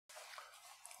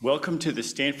Welcome to the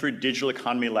Stanford Digital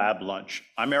Economy Lab lunch.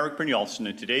 I'm Eric Brynjolfsson,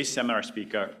 and today's seminar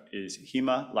speaker is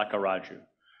Hima Lakkaraju.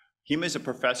 Hima is a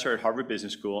professor at Harvard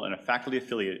Business School and a faculty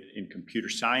affiliate in computer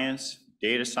science,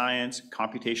 data science,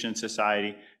 computation and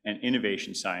society, and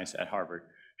innovation science at Harvard.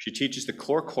 She teaches the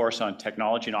core course on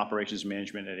technology and operations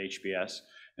management at HBS,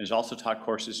 and has also taught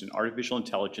courses in artificial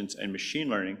intelligence and machine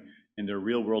learning and their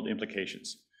real-world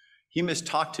implications. Hima's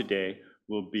talk today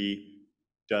will be,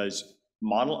 does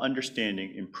model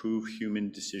understanding improve human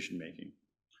decision-making?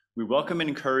 We welcome and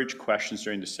encourage questions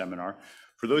during the seminar.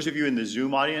 For those of you in the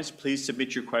Zoom audience, please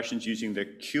submit your questions using the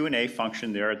Q&A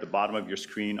function there at the bottom of your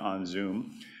screen on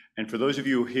Zoom. And for those of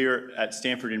you here at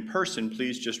Stanford in person,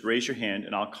 please just raise your hand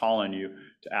and I'll call on you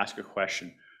to ask a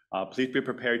question. Please be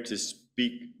prepared to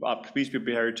speak, please be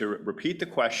prepared to repeat the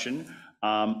question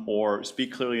or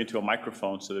speak clearly into a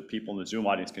microphone so that people in the Zoom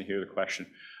audience can hear the question.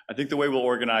 I think the way we'll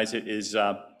organize it is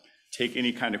take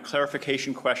any kind of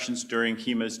clarification questions during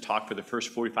Hima's talk for the first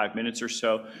 45 minutes or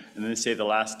so, and then save the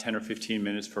last 10 or 15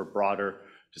 minutes for a broader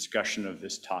discussion of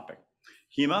this topic.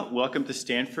 Hima, welcome to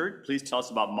Stanford. Please tell us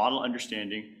about model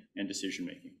understanding and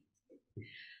decision-making.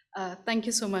 Thank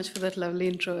you so much for that lovely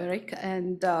intro, Eric.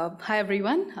 And hi,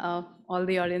 everyone, all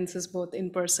the audiences, both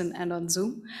in person and on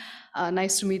Zoom.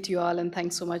 Nice to meet you all, and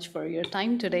thanks so much for your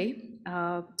time today.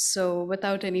 So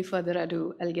without any further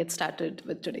ado, I'll get started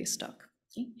with today's talk.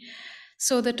 Okay.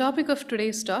 So the topic of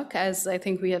today's talk, as I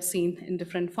think we have seen in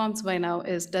different forms by now,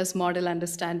 is does model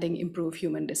understanding improve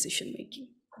human decision-making,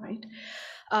 right?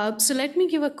 So let me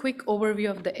give a quick overview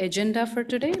of the agenda for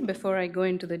today before I go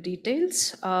into the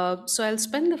details. So I'll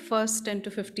spend the first 10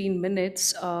 to 15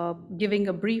 minutes giving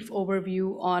a brief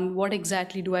overview on what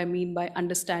exactly do I mean by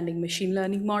understanding machine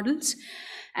learning models.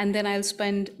 And then I'll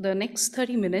spend the next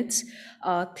 30 minutes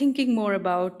thinking more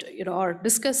about, or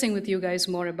discussing with you guys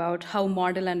more about how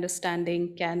model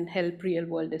understanding can help real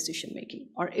world decision making,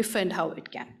 or if and how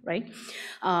it can, right?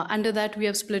 Under that, we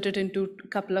have split it into a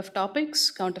couple of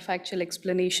topics: counterfactual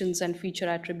explanations and feature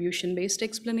attribution based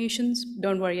explanations.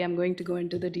 Don't worry, I'm going to go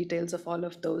into the details of all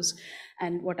of those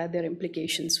and what are their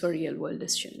implications for real world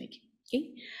decision making, okay?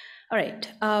 All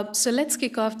right, so let's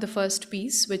kick off the first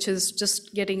piece, which is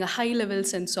just getting a high-level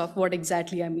sense of what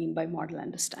exactly I mean by model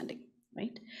understanding,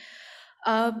 right?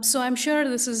 So I'm sure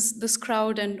this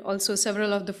crowd and also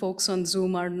several of the folks on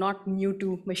Zoom are not new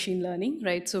to machine learning,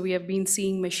 right? So we have been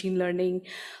seeing machine learning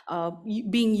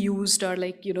being used or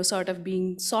sort of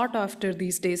being sought after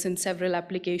these days in several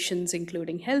applications,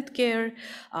 including healthcare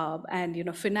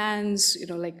and finance,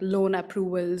 like loan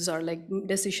approvals or like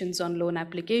decisions on loan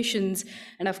applications,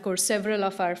 and of course several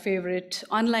of our favorite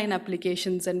online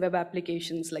applications and web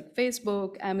applications like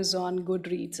Facebook, Amazon,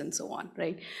 Goodreads, and so on,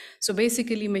 right? So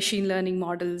basically, machine learning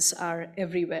models are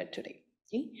everywhere today.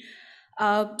 Okay?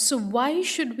 So why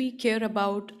should we care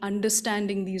about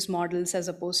understanding these models as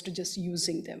opposed to just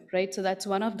using them, right? So that's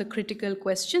one of the critical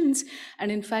questions.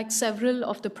 And in fact, several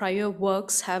of the prior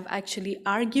works have actually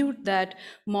argued that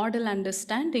model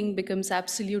understanding becomes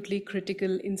absolutely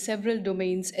critical in several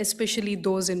domains, especially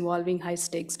those involving high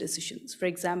stakes decisions. For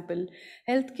example,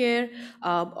 healthcare,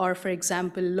 or for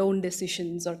example, loan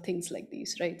decisions or things like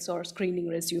these, right? So, or screening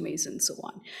resumes and so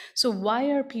on. So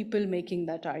why are people making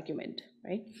that argument,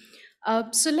 right?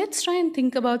 So let's try and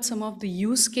think about some of the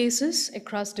use cases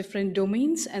across different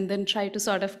domains and then try to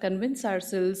sort of convince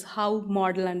ourselves how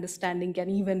model understanding can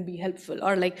even be helpful,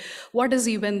 or like what is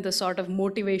even the sort of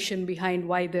motivation behind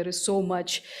why there is so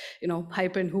much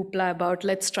hype and hoopla about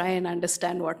let's try and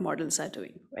understand what models are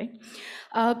doing, right?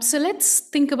 So let's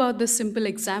think about this simple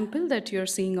example that you're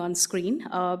seeing on screen.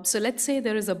 So let's say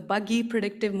there is a buggy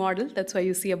predictive model. That's why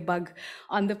you see a bug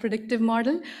on the predictive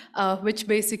model, which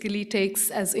basically takes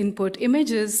as input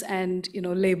images and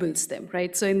labels them,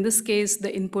 right? So in this case,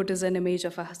 the input is an image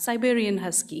of a Siberian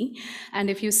husky. And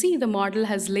if you see, the model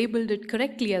has labeled it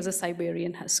correctly as a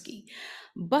Siberian husky.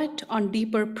 But on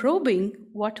deeper probing,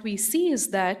 what we see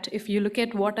is that if you look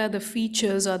at what are the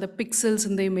features or the pixels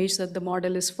in the image that the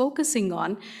model is focusing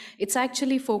on, it's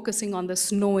actually focusing on the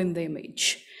snow in the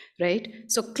image, right?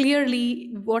 So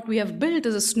clearly what we have built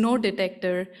is a snow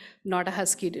detector, not a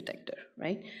husky detector,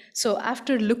 right? So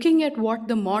after looking at what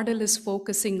the model is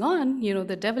focusing on,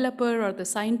 the developer or the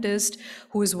scientist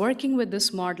who is working with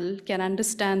this model can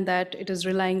understand that it is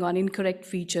relying on incorrect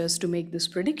features to make this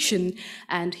prediction,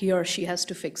 and he or she has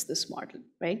to fix this model,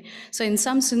 right? So in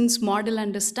some sense, model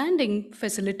understanding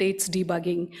facilitates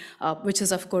debugging, which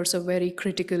is of course a very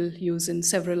critical use in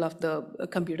several of the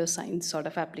computer science sort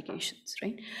of applications,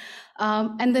 right?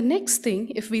 And the next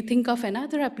thing, if we think of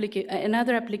another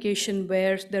application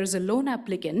where there's a loan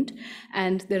applicant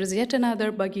and there is yet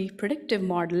another buggy predictive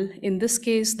model, in this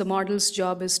case, the model's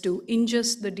job is to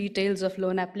ingest the details of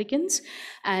loan applicants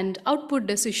and output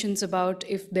decisions about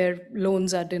if their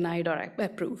loans are denied or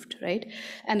approved, right?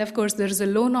 And of course, there's a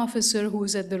loan officer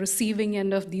who's at the receiving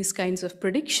end of these kinds of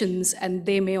predictions, and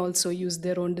they may also use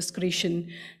their own discretion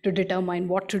to determine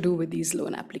what to do with these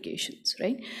loan applications,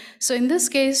 right? So in this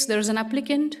case, there's an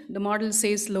applicant, the model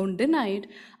says loan denied.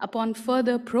 Upon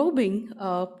further probing,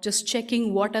 just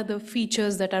checking what are the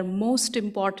features that are most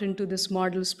important to this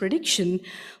model's prediction,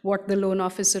 what the loan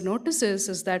officer notices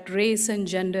is that race and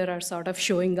gender are sort of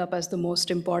showing up as the most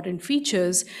important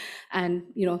features. And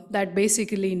that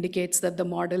basically indicates that the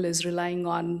model is relying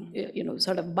on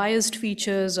sort of biased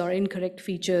features or incorrect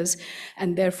features,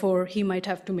 and therefore he might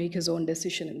have to make his own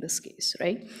decision in this case,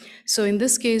 right? So in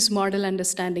this case, model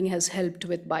understanding has helped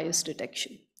with bias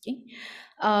detection. Okay?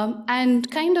 And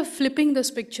kind of flipping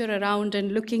this picture around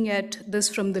and looking at this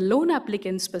from the loan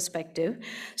applicant's perspective.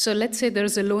 So let's say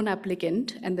there's a loan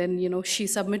applicant, and then she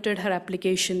submitted her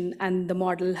application and the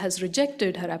model has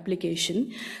rejected her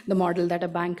application, the model that a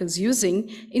bank is using.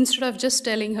 Instead of just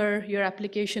telling her your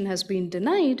application has been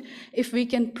denied, if we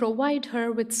can provide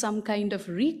her with some kind of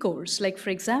recourse, like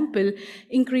for example,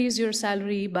 increase your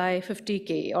salary by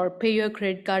 50K or pay your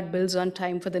credit card bills on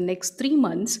time for the next 3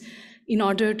 months, in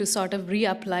order to sort of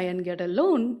reapply and get a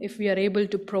loan, if we are able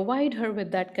to provide her with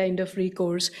that kind of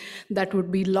recourse, that would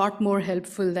be a lot more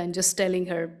helpful than just telling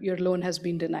her your loan has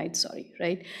been denied, sorry,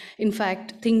 right? In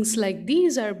fact, things like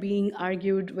these are being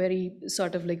argued very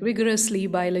sort of like rigorously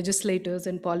by legislators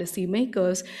and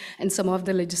policymakers, and some of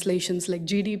the legislations like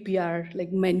GDPR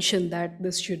like mention that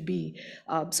this should be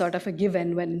sort of a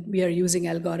given when we are using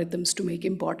algorithms to make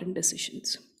important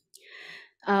decisions.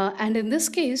 And in this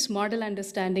case, model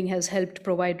understanding has helped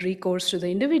provide recourse to the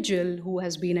individual who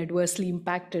has been adversely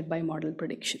impacted by model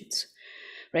predictions,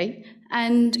 right?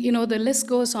 And the list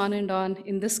goes on and on.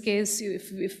 In this case,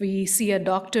 if we see a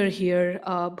doctor here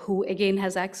who again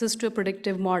has access to a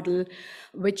predictive model,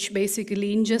 which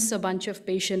basically ingests a bunch of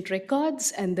patient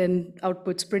records and then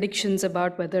outputs predictions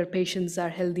about whether patients are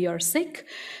healthy or sick.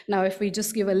 Now, if we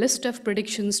just give a list of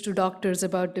predictions to doctors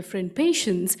about different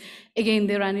patients, again,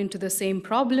 they run into the same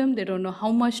problem. They don't know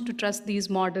how much to trust these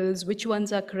models, which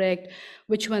ones are correct,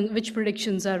 which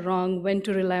predictions are wrong, when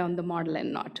to rely on the model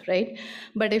and not, right?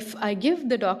 But if I give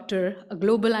the doctor a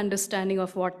global understanding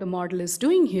of what the model is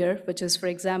doing here, which is, for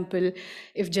example,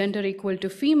 if gender equal to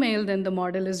female, then the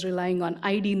model is relying on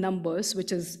ID numbers,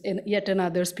 which is yet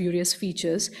another spurious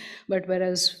features. But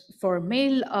whereas for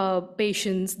male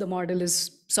patients, the model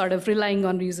is sort of relying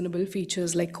on reasonable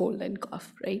features like cold and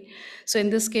cough, right? So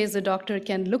in this case, the doctor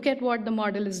can look at what the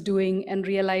model is doing and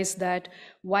realize that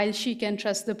while she can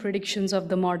trust the predictions of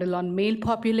the model on male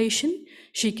population,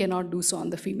 she cannot do so on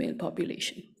the female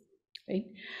population, right?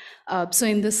 So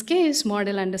in this case,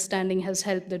 model understanding has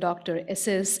helped the doctor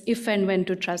assess if and when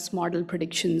to trust model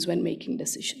predictions when making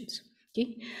decisions.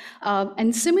 Okay.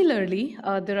 And similarly,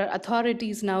 there are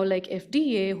authorities now like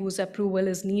FDA whose approval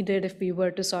is needed if we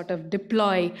were to sort of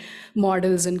deploy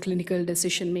models in clinical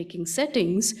decision-making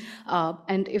settings.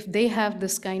 And if they have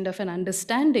this kind of an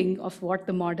understanding of what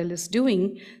the model is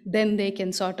doing, then they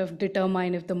can sort of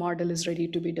determine if the model is ready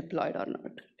to be deployed or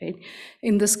not. Right?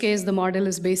 In this case, the model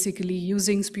is basically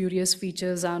using spurious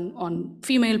features on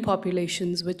female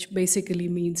populations, which basically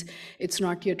means it's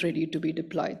not yet ready to be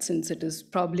deployed since it is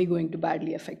probably going to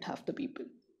badly affect half the people.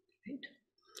 Right?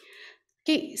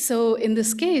 Okay, so in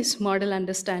this case, model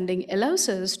understanding allows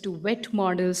us to vet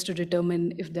models to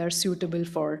determine if they're suitable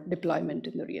for deployment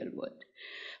in the real world,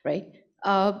 right?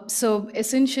 So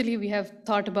essentially, we have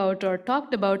thought about or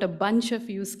talked about a bunch of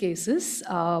use cases,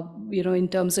 in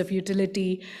terms of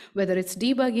utility, whether it's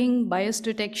debugging, bias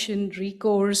detection,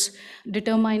 recourse,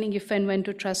 determining if and when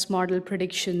to trust model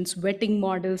predictions, vetting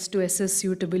models to assess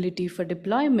suitability for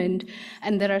deployment.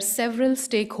 And there are several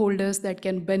stakeholders that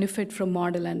can benefit from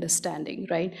model understanding,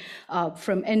 right?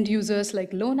 From end users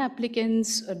like loan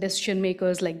applicants, decision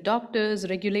makers like doctors,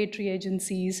 regulatory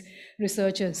agencies,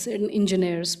 researchers, and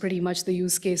engineers. Pretty much the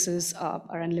use cases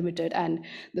are unlimited, and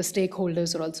the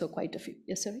stakeholders are also quite a few.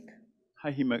 Yes, Eric?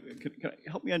 Hi, Hima. Can you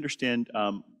help me understand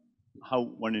how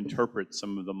one interprets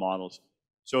some of the models?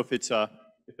 So if it's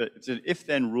an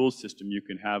if-then rule system, you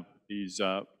can have these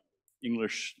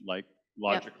English-like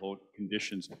logical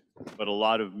conditions, but a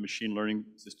lot of machine learning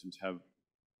systems have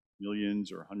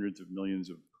millions or hundreds of millions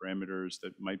of parameters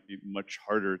that might be much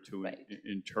harder to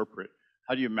interpret.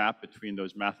 How do you map between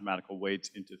those mathematical weights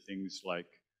into things like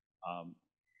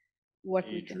what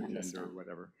we age can or understand. gender or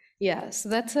whatever? Yeah, so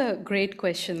that's a great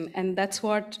question. And that's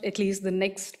what at least the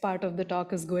next part of the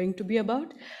talk is going to be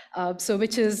about.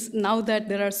 Which is now that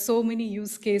there are so many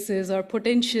use cases or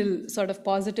potential sort of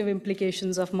positive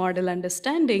implications of model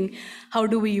understanding, how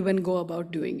do we even go about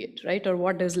doing it, right? Or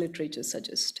what does literature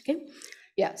suggest? Okay.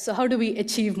 Yeah, so how do we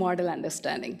achieve model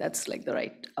understanding? That's like the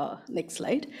right next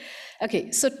slide.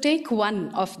 Okay, so take one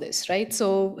of this, right?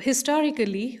 So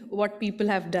historically, what people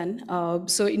have done,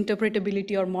 so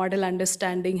interpretability or model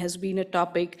understanding has been a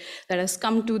topic that has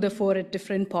come to the fore at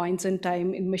different points in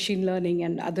time in machine learning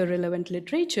and other relevant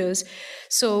literatures.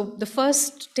 So the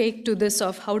first take to this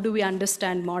of how do we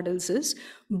understand models is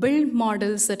build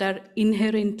models that are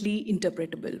inherently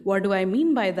interpretable. What do I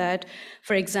mean by that?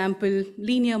 For example,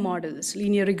 linear models,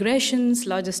 linear regressions,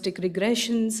 logistic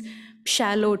regressions,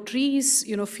 shallow trees,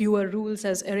 fewer rules,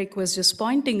 as Eric was just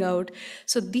pointing out.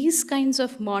 So these kinds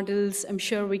of models, I'm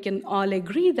sure we can all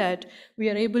agree that we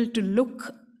are able to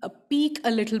peek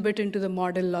a little bit into the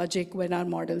model logic when our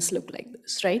models look like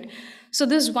this, right? So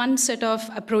there's one set of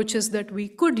approaches that we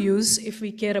could use if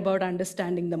we care about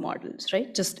understanding the models,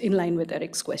 right? Just in line with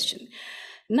Eric's question.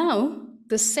 Now,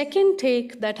 the second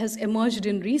take that has emerged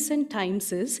in recent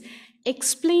times is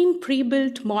explain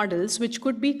pre-built models, which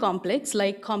could be complex,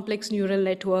 like complex neural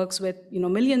networks with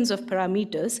millions of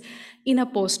parameters, in a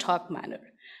post hoc manner.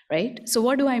 Right? So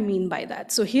what do I mean by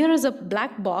that? So here is a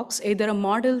black box, either a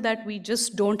model that we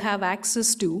just don't have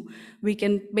access to, we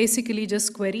can basically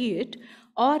just query it,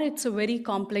 or it's a very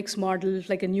complex model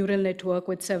like a neural network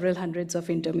with several hundreds of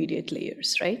intermediate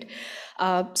layers, right?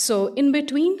 So in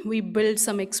between, we build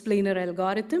some explainer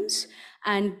algorithms,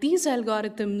 and these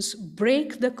algorithms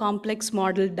break the complex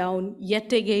model down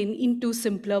yet again into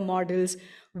simpler models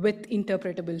with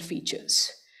interpretable features.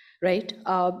 Right?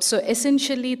 So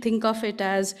essentially think of it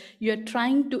as you're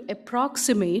trying to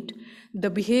approximate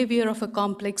the behavior of a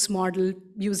complex model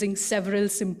using several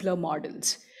simpler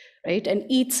models, right? And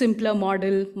each simpler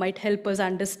model might help us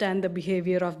understand the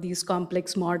behavior of these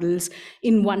complex models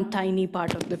in one tiny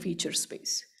part of the feature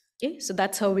space. Okay, so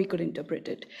that's how we could interpret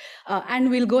it. And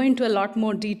we'll go into a lot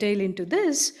more detail into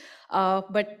this.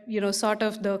 But sort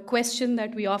of the question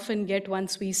that we often get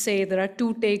once we say there are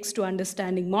two takes to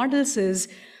understanding models is,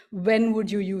 when would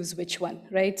you use which one,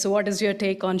 right? So what is your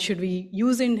take on, should we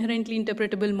use inherently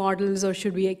interpretable models or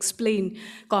should we explain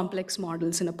complex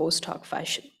models in a post hoc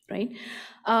fashion, right?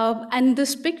 And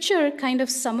this picture kind of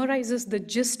summarizes the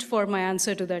gist for my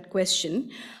answer to that question.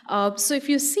 So if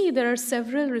you see, there are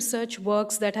several research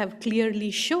works that have clearly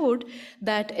showed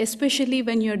that especially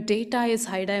when your data is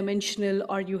high dimensional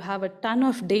or you have a ton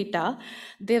of data,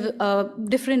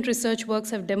 different research works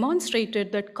have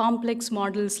demonstrated that complex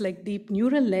models like deep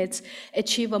neural nets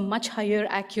achieve a much higher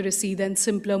accuracy than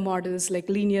simpler models like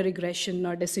linear regression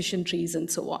or decision trees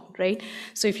and so on, right?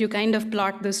 So if you kind of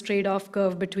plot this trade-off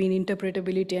curve between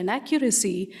interpretability and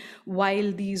accuracy,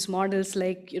 while these models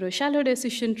like shallow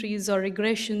decision trees or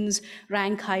regressions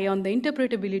rank high on the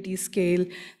interpretability scale,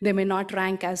 they may not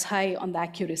rank as high on the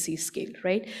accuracy scale,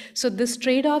 right? So these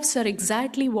trade-offs are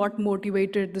exactly what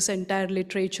motivated this entire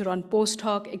literature on post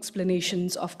hoc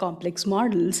explanations of complex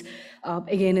models,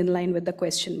 again in line with the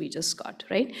question we just got,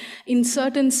 right? In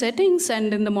certain settings,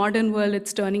 and in the modern world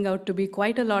it's turning out to be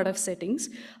quite a lot of settings,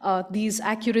 these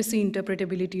accuracy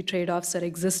interpretability trade-offs are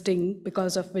existing,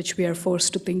 because of which we are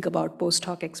forced to think about post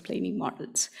hoc explaining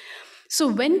models. So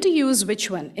when to use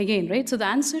which one? Again, right? So the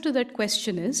answer to that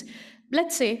question is,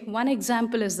 let's say one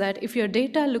example is that if your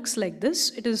data looks like this,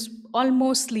 it is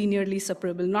almost linearly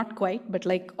separable, not quite, but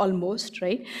like almost,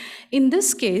 right? In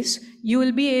this case, you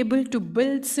will be able to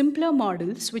build simpler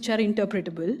models which are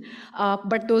interpretable,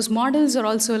 but those models are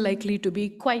also likely to be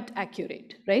quite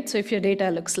accurate, right? So if your data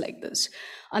looks like this.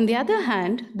 On the other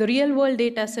hand, the real-world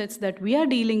data sets that we are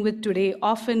dealing with today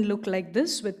often look like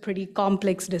this with pretty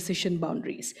complex decision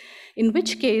boundaries, in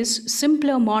which case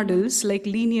simpler models like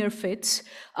linear fits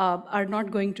are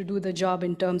not going to do the job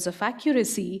in terms of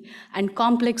accuracy, and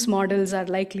complex models are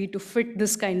likely to fit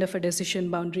this kind of a decision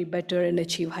boundary better and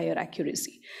achieve higher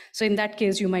accuracy. So in that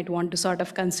case, you might want to sort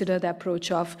of consider the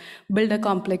approach of build a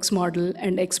complex model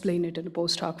and explain it in a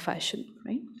post hoc fashion,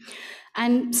 right?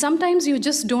 And sometimes you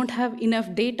just don't have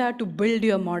enough data to build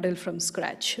your model from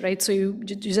scratch, right? So you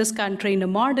just can't train a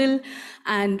model,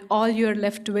 and all you're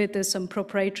left with is some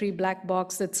proprietary black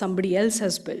box that somebody else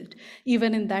has built.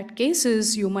 Even in that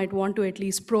cases, you might want to at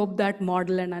least probe that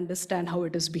model and understand how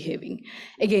it is behaving.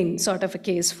 Again, sort of a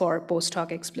case for post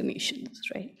hoc explanations,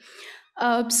 right?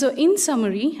 So in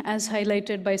summary, as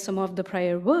highlighted by some of the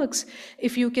prior works,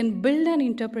 if you can build an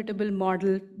interpretable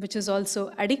model which is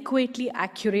also adequately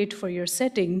accurate for your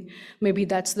setting, maybe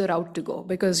that's the route to go,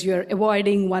 because you're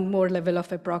avoiding one more level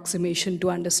of approximation to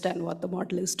understand what the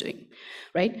model is doing,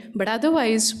 right? But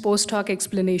otherwise, post hoc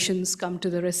explanations come to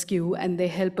the rescue and they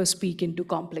help us peek into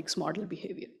complex model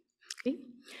behavior. Okay?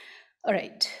 All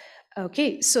right.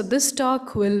 Okay, so this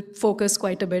talk will focus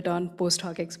quite a bit on post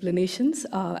hoc explanations,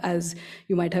 as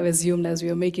you might have assumed as we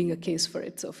are making a case for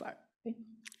it so far.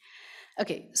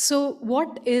 Okay, so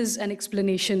what is an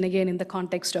explanation, again, in the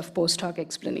context of post hoc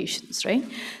explanations, right?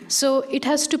 So it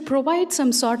has to provide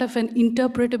some sort of an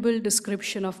interpretable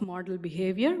description of model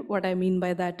behavior. What I mean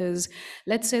by that is,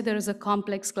 let's say there is a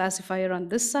complex classifier on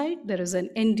this side, there is an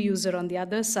end user on the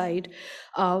other side.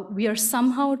 We are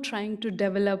somehow trying to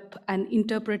develop an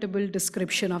interpretable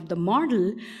description of the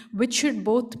model, which should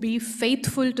both be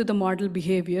faithful to the model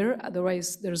behavior,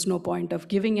 otherwise there's no point of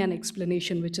giving an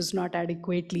explanation which is not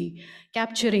adequately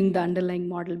capturing the underlying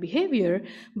model behavior,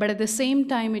 but at the same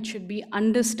time, it should be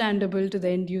understandable to the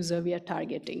end user we are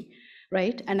targeting,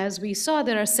 right? And as we saw,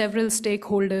 there are several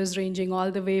stakeholders ranging all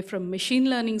the way from machine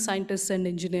learning scientists and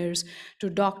engineers to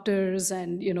doctors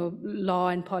and law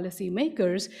and policy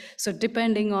makers. So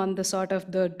depending on the sort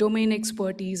of the domain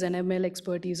expertise and ML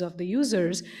expertise of the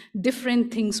users,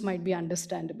 different things might be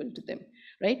understandable to them,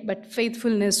 right? But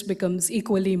faithfulness becomes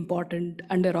equally important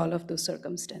under all of those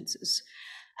circumstances.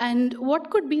 And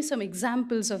what could be some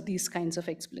examples of these kinds of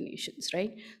explanations,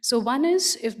 right? So one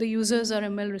is, if the users are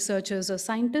ML researchers or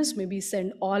scientists, maybe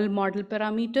send all model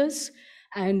parameters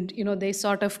and they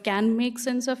sort of can make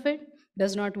sense of it.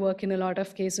 Does not work in a lot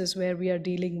of cases where we are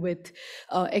dealing with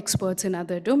experts in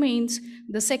other domains.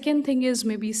 The second thing is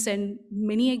maybe send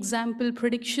many example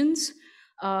predictions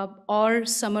or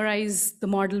summarize the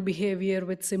model behavior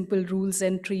with simple rules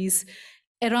entries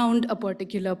around a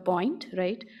particular point,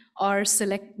 right? Or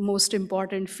select most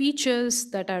important features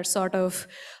that are sort of,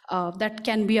 that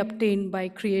can be obtained by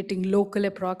creating local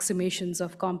approximations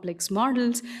of complex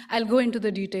models. I'll go into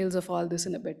the details of all this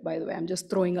in a bit, by the way. I'm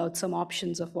just throwing out some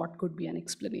options of what could be an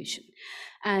explanation.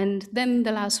 And then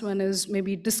the last one is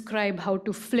maybe describe how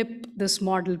to flip this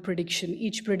model prediction,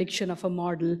 each prediction of a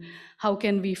model. How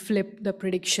can we flip the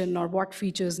prediction, or what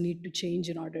features need to change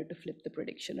in order to flip the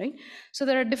prediction, right? So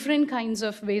there are different kinds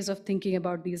of ways of thinking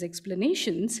about these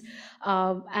explanations.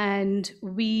 And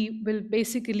we will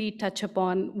basically touch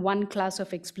upon one class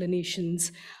of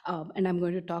explanations, and I'm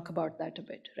going to talk about that a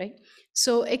bit, right?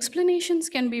 So explanations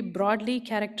can be broadly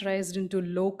characterized into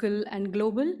local and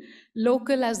global.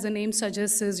 Local, as the name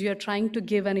suggests, is you're trying to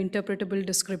give an interpretable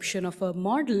description of a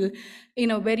model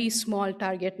in a very small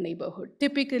target neighborhood,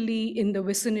 typically in the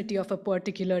vicinity of a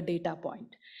particular data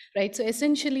point, right? So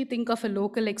essentially think of a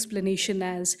local explanation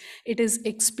as it is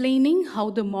explaining how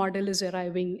the model is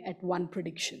arriving at one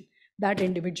prediction, that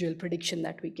individual prediction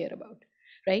that we care about,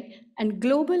 right? And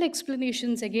global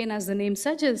explanations, again, as the name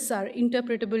suggests, are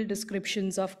interpretable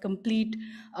descriptions of complete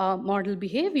model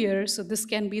behavior. So this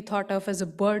can be thought of as a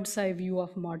bird's eye view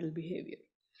of model behavior,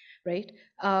 right?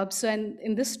 So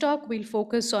in this talk, we'll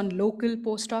focus on local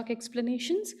post hoc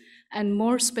explanations, and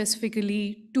more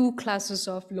specifically, two classes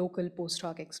of local post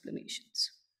hoc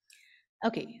explanations.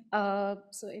 Okay,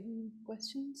 so any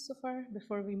questions so far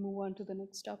before we move on to the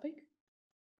next topic?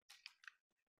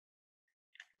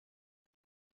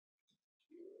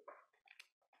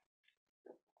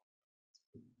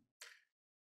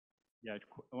 Yeah,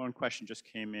 one question just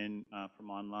came in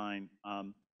from online,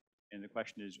 and the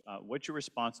question is, what's your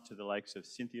response to the likes of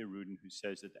Cynthia Rudin, who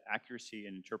says that the accuracy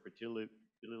and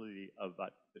interpretability of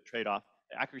the trade-off,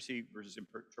 the accuracy versus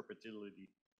interpretability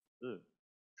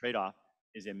trade-off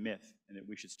is a myth, and that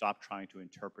we should stop trying to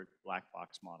interpret black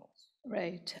box models?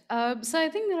 Right. So I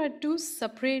think there are two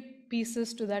separate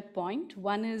pieces to that point.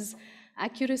 One is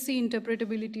accuracy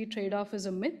interpretability trade-off is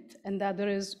a myth, and the other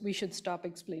is we should stop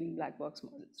explaining black box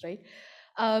models, right?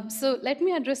 So let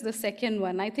me address the second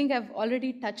one. I think I've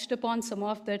already touched upon some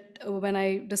of that when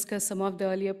I discussed some of the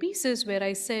earlier pieces, where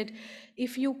I said,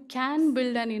 if you can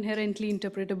build an inherently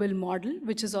interpretable model,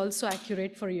 which is also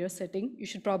accurate for your setting, you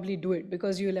should probably do it,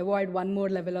 because you'll avoid one more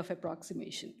level of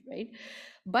approximation, right?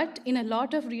 But in a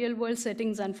lot of real world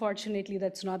settings, unfortunately,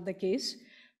 that's not the case.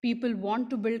 People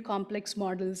want to build complex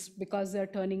models because they're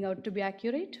turning out to be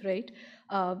accurate, right?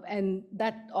 And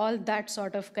that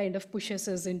sort of kind of pushes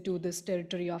us into this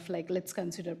territory of like, let's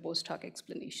consider post hoc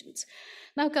explanations.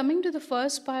 Now, coming to the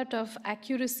first part of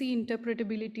accuracy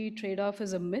interpretability trade-off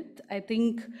is a myth, I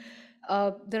think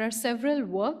there are several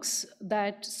works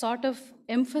that sort of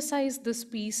emphasize this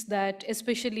piece that,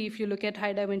 especially if you look at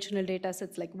high dimensional data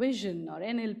sets like vision or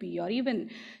NLP or even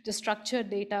just structured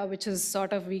data, which is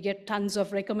sort of, we get tons of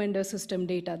recommender system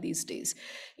data these days.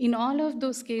 In all of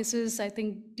those cases, I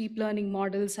think deep learning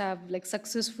models have like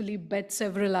successfully bet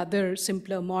several other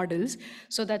simpler models.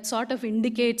 So that sort of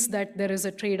indicates that there is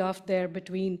a trade-off there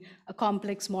between a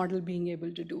complex model being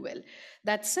able to do well.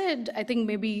 That said, I think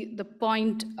maybe the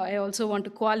point, I also want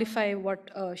to qualify what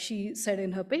she said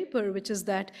in her paper, which is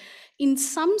that in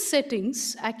some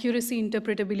settings, accuracy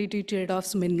interpretability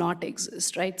trade-offs may not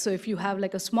exist, right? So if you have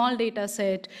like a small data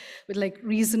set with like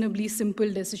reasonably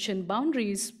simple decision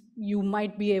boundaries, you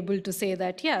might be able to say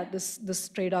that, yeah, this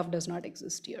trade-off does not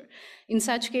exist here. In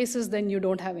such cases, then you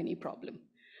don't have any problem.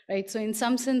 Right? So in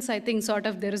some sense, I think sort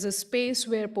of there is a space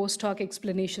where post hoc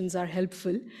explanations are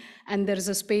helpful, and there is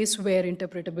a space where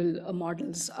interpretable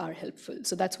models are helpful.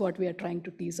 So that's what we are trying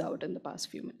to tease out in the past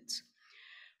few minutes.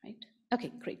 Right?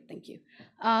 Okay, great, thank you.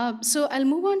 So I'll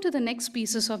move on to the next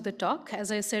pieces of the talk.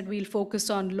 As I said, we'll focus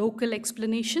on local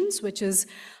explanations, which is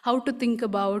how to think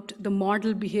about the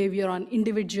model behavior on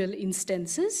individual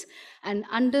instances. And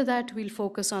under that, we'll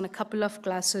focus on a couple of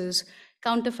classes: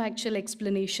 counterfactual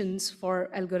explanations for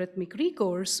algorithmic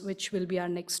recourse, which will be our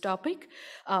next topic,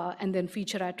 and then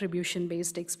feature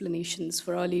attribution-based explanations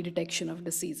for early detection of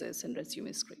diseases and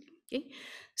resume screening. Okay?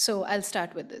 So I'll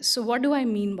start with this. So what do I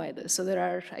mean by this? So there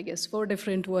are, I guess, 4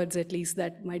 different words at least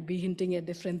that might be hinting at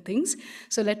different things.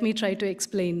 So let me try to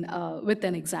explain with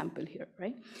an example here,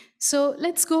 right? So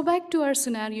let's go back to our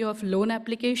scenario of loan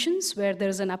applications, where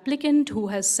there's an applicant who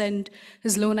has sent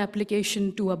his loan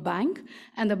application to a bank,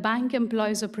 and the bank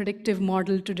employs a predictive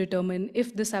model to determine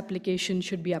if this application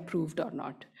should be approved or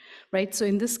not, right? So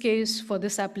in this case, for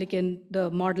this applicant, the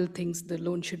model thinks the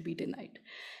loan should be denied.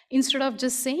 Instead of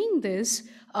just saying this,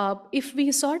 if we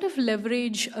sort of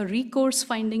leverage a recourse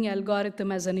finding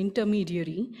algorithm as an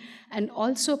intermediary and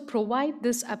also provide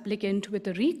this applicant with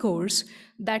a recourse,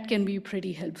 that can be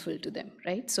pretty helpful to them,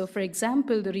 right? So for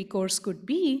example, the recourse could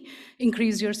be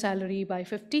increase your salary by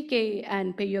 50K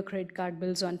and pay your credit card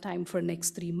bills on time for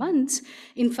next 3 months.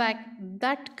 In fact,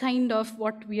 that kind of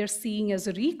what we are seeing as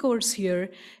a recourse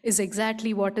here is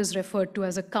exactly what is referred to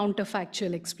as a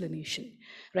counterfactual explanation.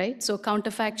 Right? So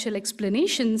counterfactual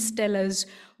explanations tell us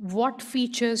what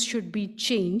features should be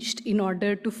changed in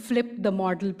order to flip the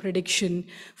model prediction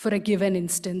for a given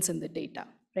instance in the data,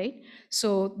 right?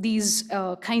 So these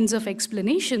kinds of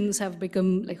explanations have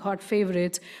become like hot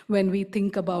favorites when we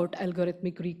think about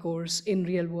algorithmic recourse in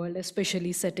real world,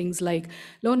 especially settings like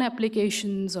loan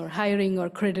applications or hiring or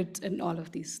credit and all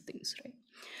of these things, right?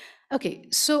 Okay,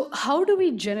 so how do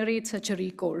we generate such a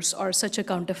recourse or such a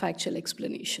counterfactual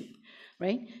explanation?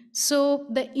 Right? So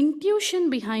the intuition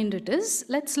behind it is,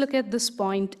 let's look at this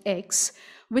point X,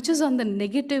 which is on the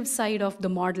negative side of the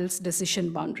model's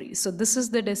decision boundary. So this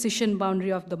is the decision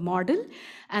boundary of the model,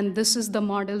 and this is the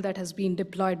model that has been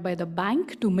deployed by the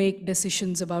bank to make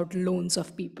decisions about loans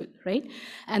of people, right?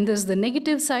 And there's the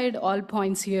negative side, all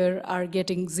points here are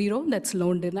getting 0, that's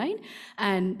loan denied,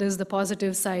 and there's the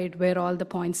positive side where all the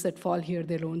points that fall here,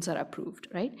 their loans are approved,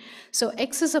 right? So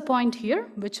X is a point here,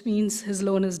 which means his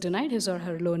loan is denied, his or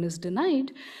her loan is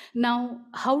denied. Now,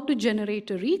 how to generate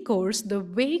a recourse? The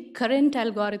way current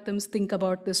algorithms think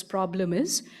about this problem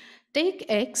is, take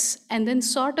X and then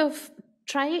sort of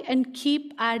try and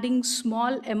keep adding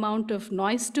small amount of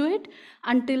noise to it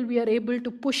until we are able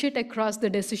to push it across the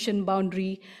decision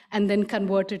boundary and then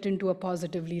convert it into a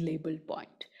positively labeled point.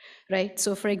 Right?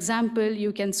 So for example,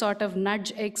 you can sort of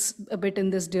nudge X a bit in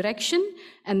this direction,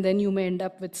 and then you may end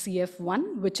up with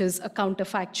CF1, which is a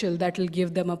counterfactual that will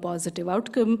give them a positive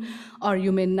outcome, or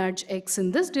you may nudge X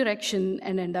in this direction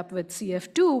and end up with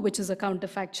CF2, which is a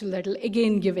counterfactual that will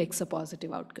again give X a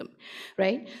positive outcome,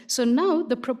 right? So now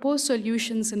the proposed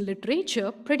solutions in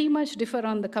literature pretty much differ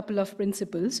on the couple of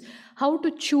principles, how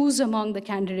to choose among the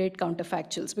candidate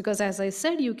counterfactuals, because as I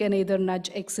said, you can either nudge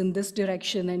X in this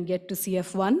direction and get to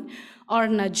CF1, or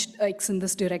nudge X in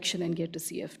this direction and get to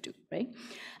CF2, right?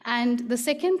 And the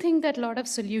second thing that a lot of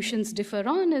solutions differ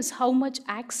on is how much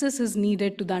access is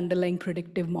needed to the underlying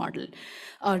predictive model.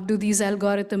 Do these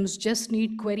algorithms just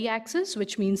need query access,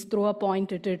 which means throw a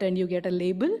point at it and you get a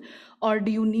label? Or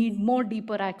do you need more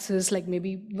deeper access, like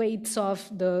maybe weights of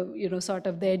the, sort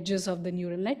of the edges of the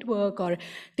neural network, or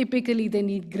typically they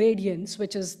need gradients,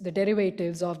 which is the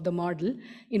derivatives of the model,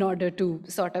 in order to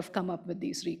sort of come up with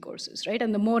these recourses, right?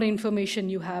 And the more information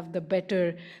you have, the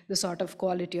better the sort of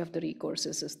quality of the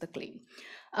recourses is the claim.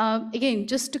 Again,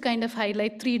 just to kind of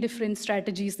highlight three different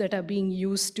strategies that are being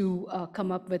used to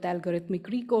come up with algorithmic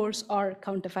recourse or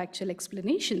counterfactual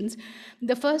explanations.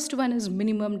 The first one is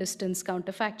minimum distance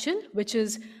counterfactual, which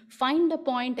is find a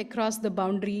point across the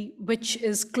boundary which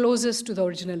is closest to the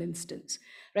original instance.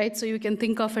 Right, so you can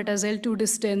think of it as L2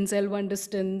 distance, L1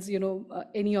 distance,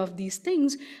 any of these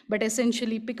things, but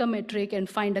essentially pick a metric and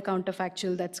find a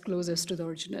counterfactual that's closest to the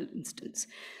original instance.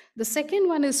 The second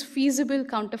one is feasible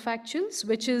counterfactuals,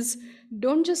 which is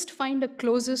don't just find a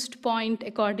closest point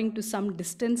according to some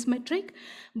distance metric,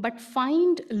 but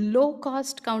find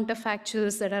low-cost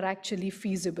counterfactuals that are actually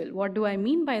feasible. What do I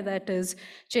mean by that is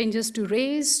changes to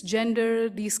race, gender,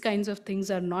 these kinds of things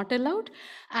are not allowed,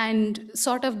 and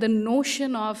sort of the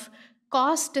notion of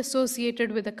cost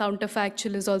associated with a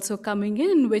counterfactual is also coming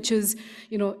in, which is,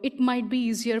 it might be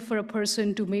easier for a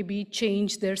person to maybe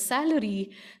change their salary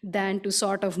than to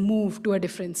sort of move to a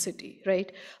different city,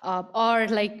 right? Or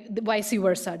like vice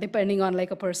versa, depending on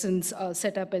like a person's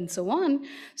setup and so on.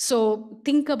 So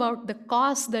think about the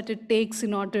cost that it takes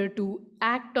in order to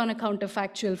act on a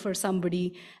counterfactual for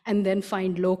somebody and then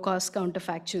find low-cost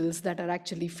counterfactuals that are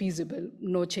actually feasible,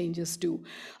 no changes to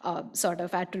sort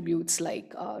of attributes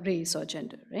like race or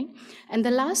gender, right? And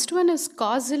the last one is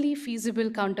causally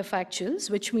feasible counterfactuals,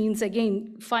 which means,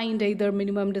 again, find either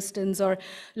minimum distance or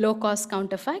low-cost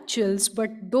counterfactuals,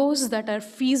 but those that are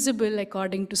feasible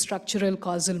according to structural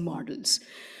causal models.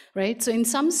 Right, so in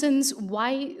some sense,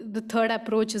 why the third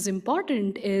approach is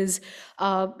important is,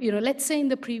 let's say in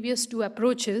the previous two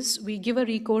approaches, we give a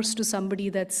recourse to somebody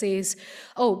that says,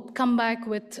 oh, come back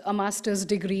with a master's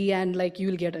degree and like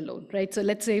you'll get a loan, right? So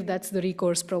let's say if that's the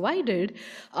recourse provided,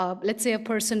 let's say a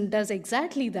person does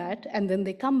exactly that, and then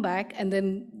they come back, and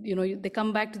then they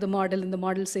come back to the model, and the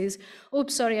model says,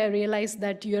 oops, sorry, I realized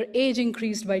that your age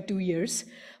increased by 2 years.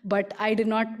 But I did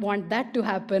not want that to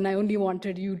happen. I only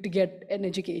wanted you to get an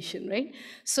education, right?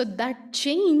 So that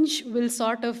change will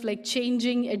sort of like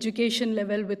changing education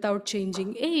level without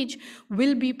changing age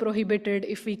will be prohibited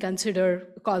if we consider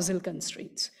causal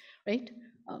constraints, right?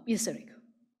 Yes, Eric.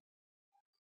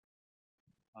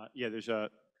 Yeah, there's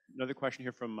another question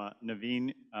here from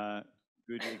Naveen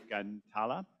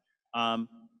Gudigantala.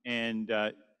 And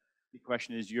the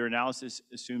question is, your analysis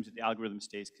assumes that the algorithm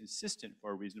stays consistent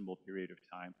for a reasonable period of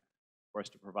time for us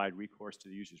to provide recourse to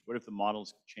the users. What if the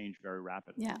models change very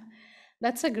rapidly? Yeah,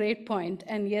 that's a great point.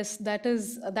 And yes, that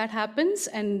happens.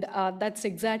 And that's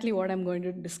exactly what I'm going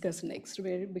to discuss next.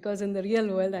 Because in the real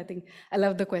world, I think I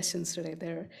love the questions today.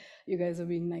 You guys are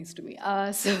being nice to me.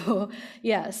 So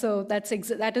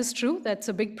that is true. That's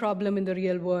a big problem in the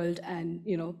real world. And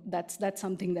that's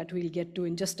something that we'll get to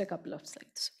in just a couple of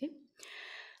slides. Okay.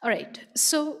 All right.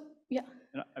 So yeah.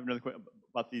 And I have another question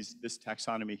about this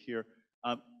taxonomy here.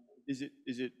 Is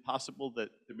it possible that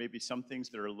there may be some things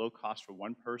that are low cost for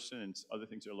one person and other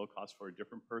things that are low cost for a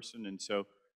different person? And so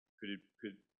could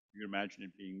you imagine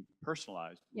it being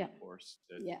personalized, yeah. Of course,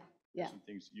 that some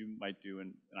things you might do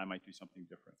and I might do something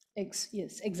different?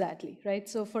 Yes, exactly, right?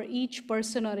 So for each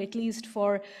person, or at least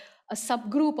for a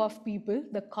subgroup of people,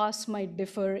 the costs might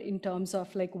differ in terms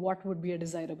of like what would be a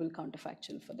desirable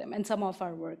counterfactual for them. And some of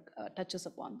our work touches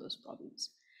upon those problems.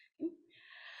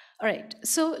 All right,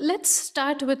 so let's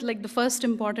start with like the first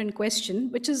important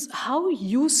question, which is how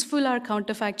useful are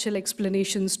counterfactual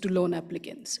explanations to loan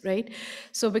applicants, right?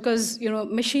 So because,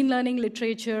 machine learning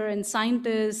literature and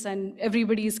scientists and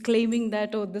everybody is claiming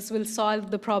that, oh, this will solve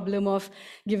the problem of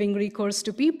giving recourse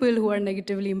to people who are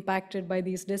negatively impacted by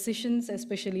these decisions,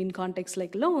 especially in contexts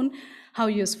like loan, how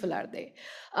useful are they?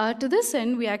 To this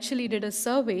end, we actually did a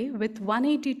survey with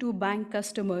 182 bank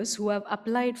customers who have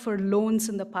applied for loans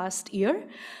in the past year,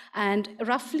 and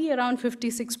roughly around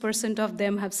 56% of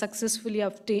them have successfully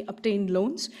obtained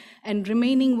loans, and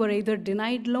remaining were either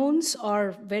denied loans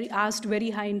or asked very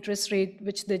high interest rate,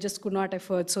 which they just could not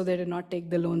afford, so they did not take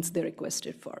the loans they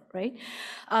requested for, right?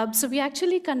 So we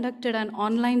actually conducted an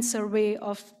online survey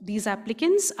of these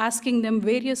applicants, asking them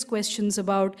various questions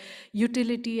about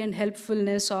utility and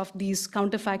helpfulness of these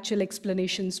counterfactual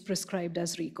explanations prescribed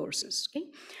as recourses, okay?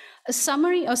 A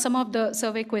summary of some of the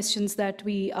survey questions that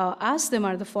we asked them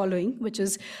are the following, which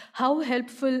is, how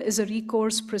helpful is a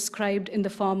recourse prescribed in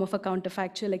the form of a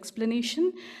counterfactual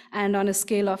explanation, and on a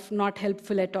scale of not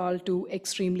helpful at all to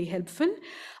extremely helpful?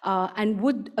 And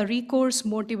would a recourse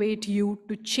motivate you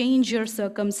to change your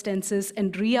circumstances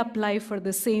and reapply for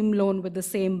the same loan with the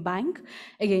same bank?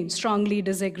 Again, strongly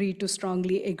disagree to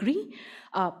strongly agree.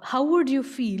 How would you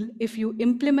feel if you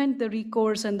implement the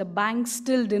recourse and the bank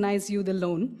still denies you the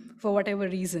loan for whatever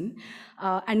reason?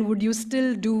 And would you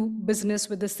still do business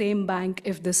with the same bank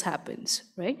if this happens,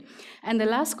 right? And the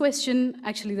last question,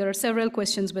 actually there are several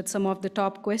questions, but some of the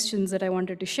top questions that I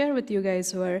wanted to share with you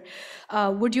guys were,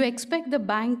 would you expect the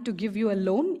bank to give you a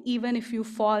loan even if you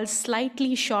fall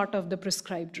slightly short of the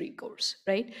prescribed recourse,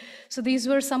 right? So these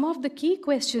were some of the key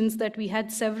questions that we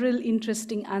had several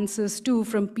interesting answers to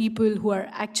from people who are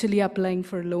actually applying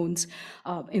for loans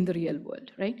in the real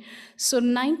world, right? So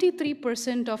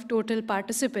 93% of total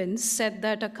participants said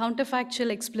that a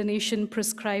counterfactual explanation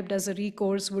prescribed as a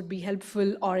recourse would be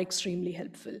helpful or extremely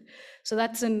helpful. So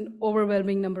that's an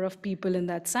overwhelming number of people in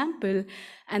that sample.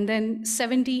 And then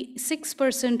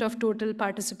 76% of total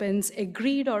participants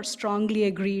agreed or strongly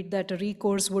agreed that a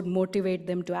recourse would motivate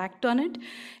them to act on it.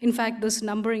 In fact, this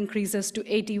number increases to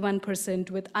 81%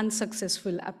 with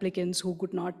unsuccessful applicants who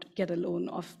could not get a loan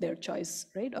of their choice,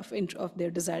 right, of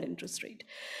their desired interest rate.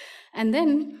 And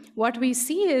then what we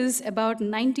see is about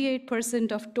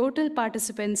 98% of total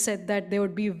participants said that they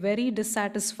would be very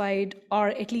dissatisfied or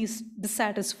at least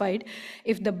dissatisfied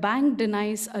if the bank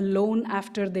denies a loan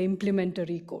after they implement a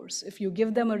recourse. If you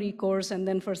give them a recourse and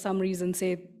then for some reason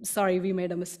say, sorry, we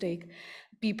made a mistake,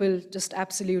 people just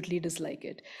absolutely dislike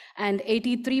it. And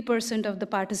 83% of the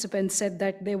participants said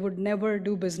that they would never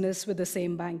do business with the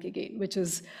same bank again, which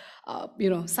is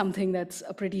something that's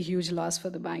a pretty huge loss for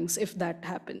the banks if that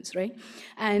happens, right?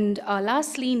 And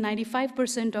lastly,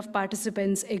 95% of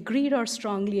participants agreed or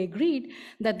strongly agreed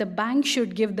that the bank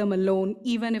should give them a loan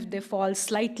even if they fall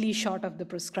slightly short of the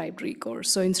prescribed recourse.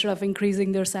 So instead of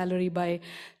increasing their salary by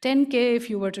 10K, if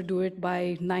you were to do it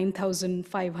by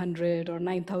 9,500 or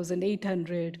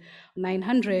 9,800,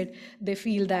 900, they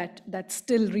feel that that's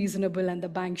still reasonable and the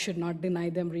bank should not deny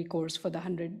them recourse for the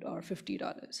 $100 or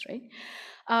 $50, right?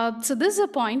 So this is a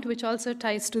point which also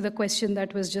ties to the question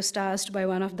that was just asked by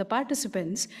one of the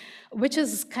participants, which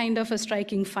is kind of a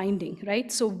striking finding, right?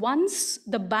 So once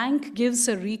the bank gives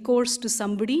a recourse to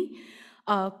somebody,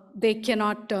 they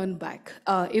cannot turn back.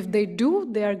 If they do,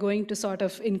 they are going to sort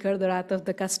of incur the wrath of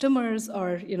the customers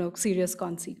or serious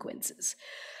consequences.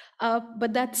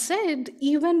 But that said,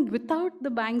 even without the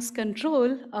bank's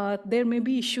control, there may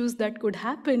be issues that could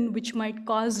happen which might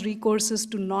cause recourses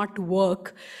to not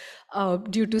work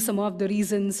due to some of the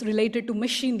reasons related to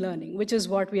machine learning, which is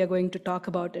what we are going to talk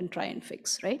about and try and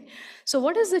fix, right? So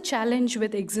what is the challenge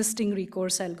with existing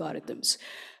recourse algorithms?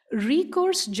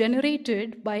 Recourse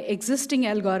generated by existing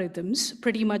algorithms,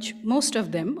 pretty much most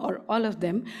of them or all of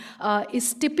them,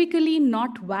 is typically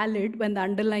not valid when the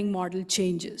underlying model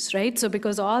changes, right? So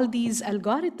because all these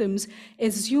algorithms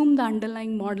assume the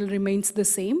underlying model remains the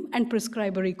same and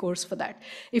prescribe a recourse for that.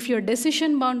 If your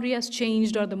decision boundary has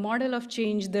changed or the model have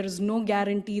changed, there is no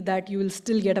guarantee that you will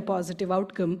still get a positive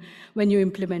outcome when you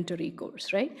implement a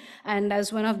recourse, right? And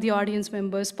as one of the audience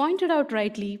members pointed out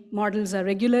rightly, models are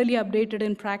regularly updated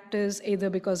in practice, either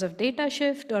because of data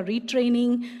shift or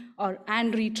retraining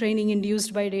and retraining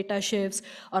induced by data shifts,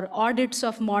 or audits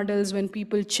of models when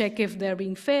people check if they're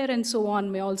being fair and so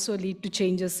on may also lead to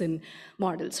changes in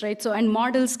models, right? So, and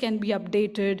models can be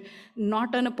updated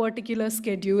not on a particular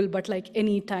schedule, but like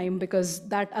any time, because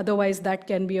otherwise that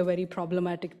can be a very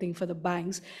problematic thing for the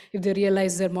banks if they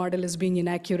realize their model is being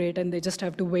inaccurate and they just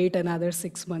have to wait another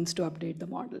 6 months to update the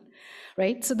model,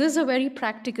 right? So this is a very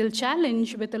practical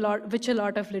challenge which a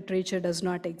lot of literature does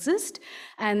not exist,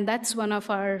 and that's one of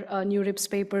our New RIPS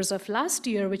papers of last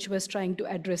year, which was trying to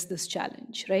address this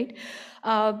challenge, right?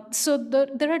 So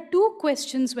there are two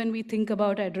questions when we think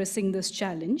about addressing this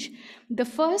challenge. The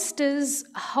first is,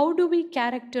 how do we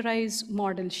characterize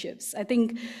model shifts? I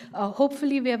think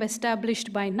hopefully we have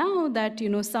established by now that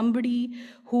somebody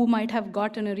who might have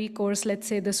gotten a recourse, let's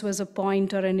say this was a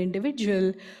point or an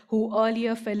individual who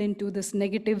earlier fell into this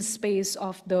negative space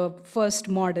of the first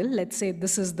model, let's say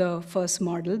this is the first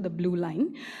model, the blue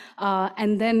line,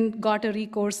 and then got a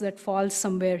recourse that falls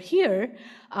somewhere here,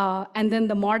 and then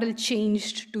the model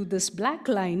changed to this black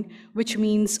line, which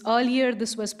means earlier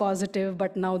this was positive,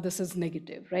 but now this is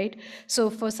negative, right? So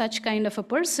for such kind of a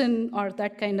person or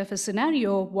that kind of a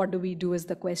scenario, what do we do is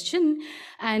the question.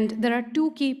 And there are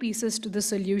two key pieces to the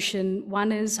solution.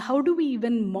 One is, how do we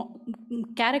even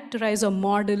characterize or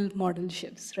model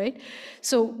shifts, right?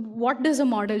 So what does a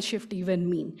model shift even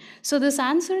mean? So this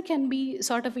answer can be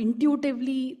sort of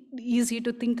intuitively easy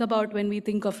to think about when we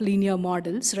think of linear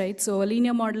models, right? So a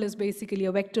linear model is basically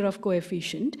a vector of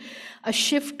coefficient. A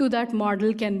shift to that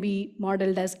model can be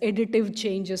modeled as additive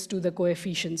changes to the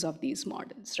coefficients of these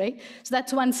models, right? So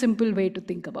that's one simple way to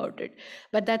think about it.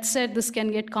 But that said, this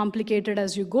can get complicated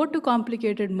as you go to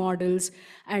complicated models.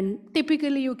 And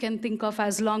typically you can think of,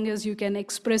 as long as you can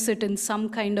express it in some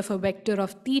kind of a vector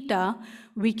of theta,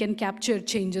 we can capture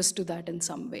changes to that in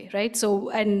some way, right? So,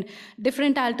 and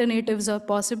different alternatives are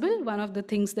possible. One of the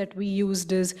things that we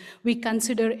used is we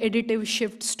consider additive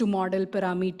shifts to model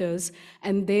parameters,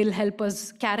 and they'll help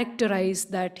us characterize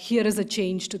that here is a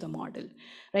change to the model,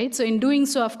 right? So in doing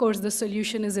so, of course, the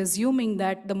solution is assuming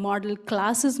that the model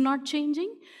class is not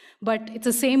changing, but it's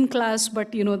the same class,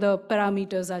 but the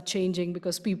parameters are changing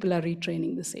because people are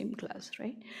retraining the same class,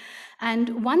 right?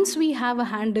 And once we have a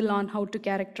handle on how to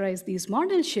characterize these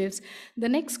model shifts, the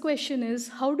next question is,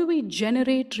 how do we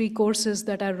generate recourses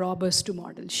that are robust to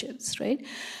model shifts, right?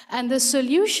 And the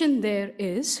solution there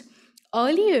is,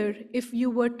 earlier, if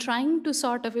you were trying to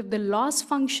if the loss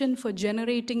function for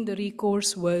generating the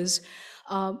recourse was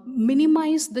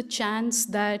minimize the chance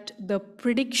that the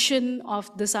prediction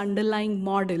of this underlying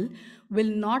model will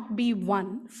not be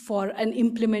one for an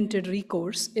implemented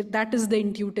recourse, if that is the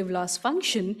intuitive loss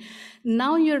function,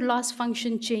 now your loss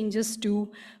function changes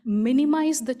to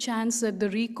minimize the chance that the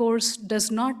recourse does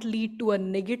not lead to a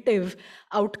negative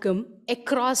outcome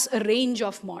across a range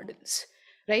of models.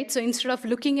 Right? So instead of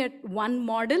looking at one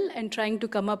model and trying to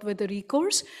come up with a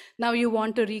recourse, now you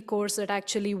want a recourse that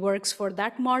actually works for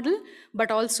that model,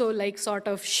 but also like sort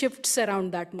of shifts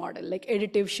around that model, like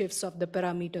additive shifts of the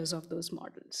parameters of those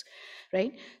models,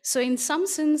 right? So in some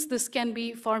sense, this can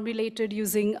be formulated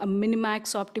using a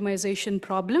minimax optimization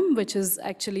problem, which is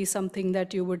actually something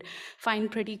that you would find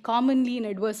pretty commonly in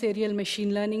adversarial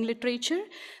machine learning literature.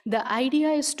 The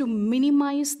idea is to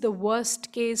minimize the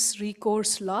worst case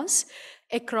recourse loss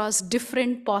across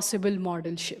different possible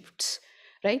model shifts,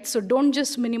 right? So don't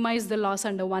just minimize the loss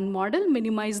under one model,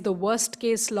 minimize the worst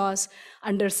case loss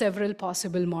under several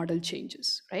possible model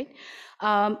changes, right?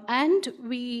 And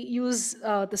we use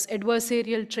this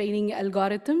adversarial training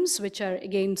algorithms, which are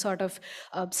again sort of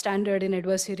standard in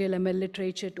adversarial ML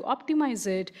literature to optimize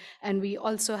it. And we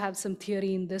also have some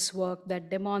theory in this work that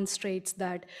demonstrates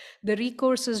that the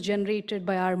recourses generated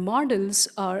by our models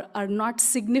are not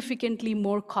significantly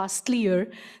more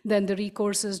costlier than the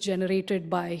recourses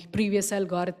generated by previous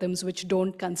algorithms, which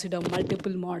don't consider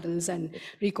multiple models and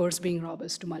recourse being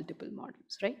robust to multiple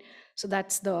models, right? So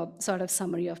that's the sort of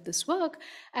summary of this work.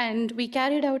 And we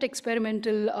carried out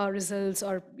experimental results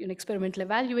or experimental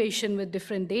evaluation with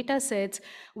different data sets,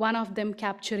 one of them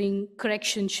capturing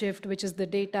correction shift, which is the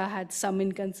data had some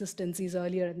inconsistencies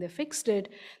earlier and they fixed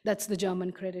it. That's the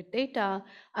German credit data.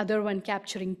 Other one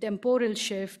capturing temporal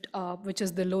shift, which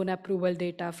is the loan approval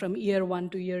data from year 1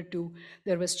 to year 2.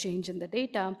 There was change in the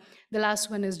data. The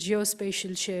last one is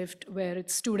geospatial shift, where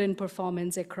it's student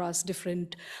performance across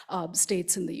different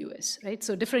states in the US, right?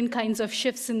 So different kinds of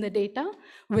shifts in the data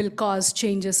will cause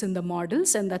changes in the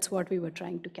models, and that's what we were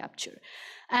trying to capture.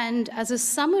 And as a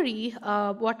summary,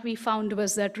 what we found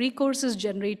was that recourses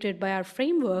generated by our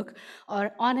framework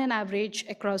are on an average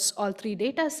across all 3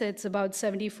 data sets about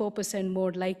 74%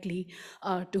 more likely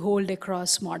to hold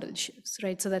across model shifts,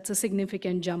 right? So that's a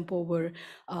significant jump over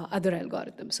other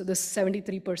algorithms. So this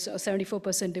 73% or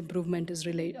 74% improvement is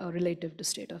relative to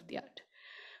state of the art.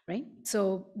 Right?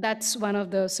 So that's one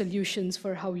of the solutions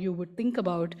for how you would think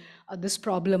about this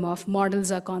problem of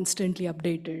models are constantly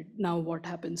updated. Now what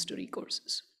happens to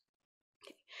recourses?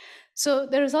 Okay. So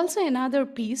there is also another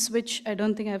piece, which I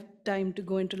don't think I have time to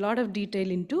go into a lot of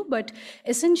detail into, but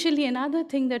essentially another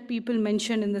thing that people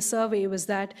mentioned in the survey was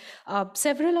that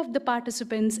several of the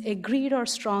participants agreed or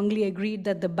strongly agreed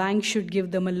that the bank should give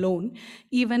them a loan,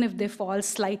 even if they fall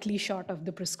slightly short of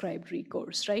the prescribed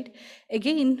recourse, right?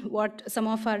 Again, what some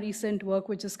of our recent work,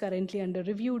 which is currently under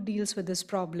review, deals with this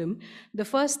problem. The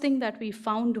first thing that we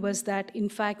found was that, in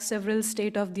fact, several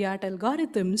state-of-the-art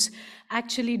algorithms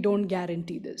actually don't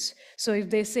guarantee this. So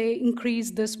if they say increase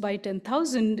this by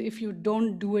 10,000, if you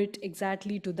don't do it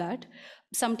exactly to that,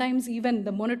 sometimes even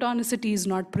the monotonicity is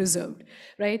not preserved,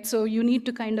 right? So you need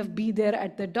to kind of be there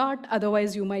at the dot,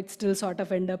 otherwise you might still sort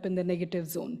of end up in the negative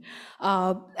zone.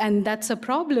 And that's a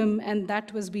problem, and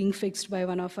that was being fixed by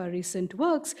one of our recent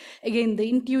works. Again, the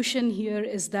intuition here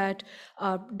is that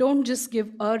don't just give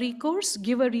a recourse,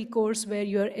 give a recourse where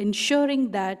you're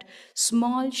ensuring that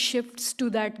small shifts to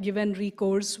that given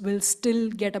recourse will still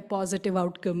get a positive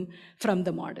outcome from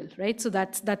the model, right? So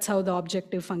that's how the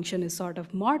objective function is sort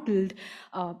of modeled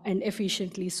and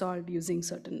efficiently solved using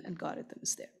certain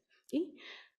algorithms there. Okay?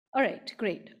 All right,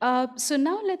 great. So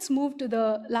now let's move to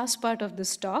the last part of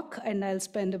this talk, and I'll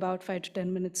spend about 5 to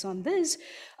 10 minutes on this,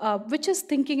 which is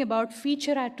thinking about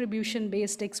feature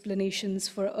attribution-based explanations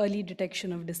for early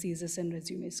detection of diseases and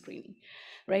resume screening.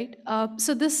 right?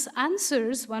 So this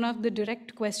answers one of the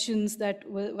direct questions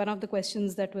one of the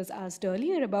questions that was asked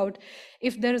earlier about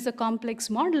if there is a complex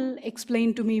model,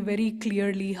 explain to me very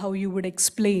clearly how you would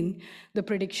explain the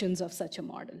predictions of such a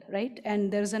model, right?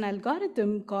 And there's an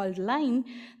algorithm called line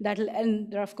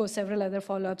and there are of course several other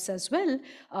follow-ups as well,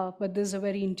 but this is a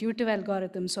very intuitive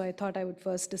algorithm, so I thought I would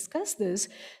first discuss this.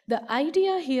 The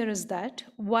idea here is that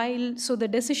so the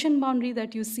decision boundary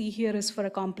that you see here is for a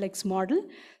complex model.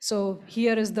 So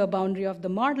here is the boundary of the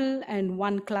model, and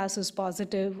one class is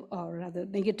positive, or rather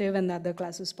negative, and the other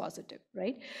class is positive,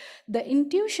 right? The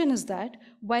intuition is that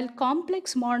while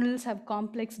complex models have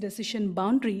complex decision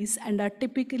boundaries and are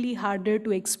typically harder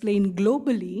to explain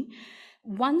globally,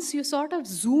 once you sort of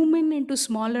zoom in into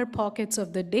smaller pockets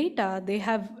of the data, they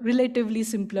have relatively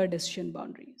simpler decision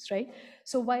boundaries, right?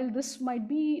 So while this might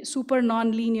be super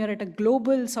nonlinear at a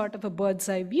global sort of a bird's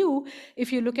eye view,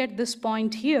 if you look at this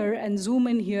point here and zoom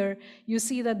in here, you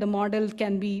see that the model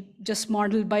can be just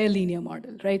modeled by a linear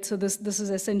model, right? So this is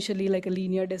essentially like a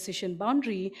linear decision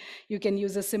boundary. You can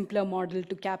use a simpler model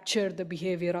to capture the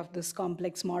behavior of this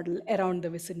complex model around the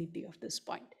vicinity of this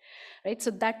point. Right?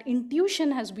 So that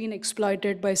intuition has been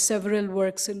exploited by several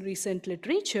works in recent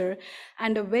literature,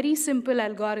 and a very simple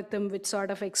algorithm which sort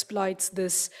of exploits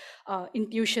this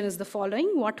intuition is the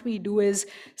following. What we do is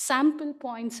sample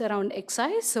points around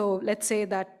xi. So let's say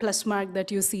that plus mark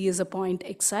that you see is a point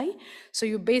xi. So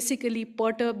you basically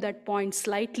perturb that point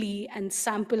slightly and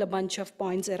sample a bunch of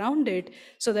points around it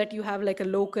so that you have like a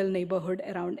local neighborhood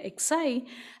around xi.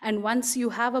 And once you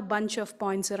have a bunch of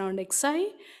points around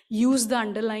xi, use the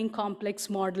underlying complex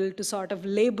model to sort of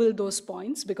label those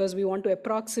points because we want to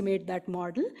approximate that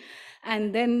model,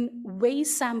 and then weigh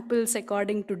samples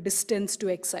according to distance to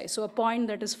xi. So a point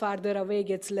that is farther away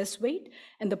gets less weight,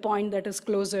 and the point that is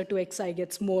closer to xi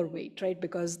gets more weight, right?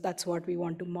 Because that's what we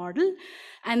want to model.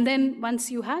 And then once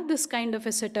you have this kind of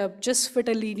a setup, just fit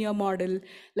a linear model,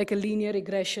 like a linear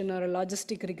regression or a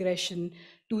logistic regression,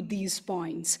 to these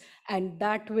points, and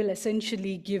that will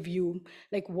essentially give you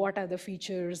like what are the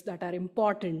features that are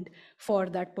important for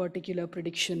that particular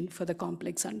prediction for the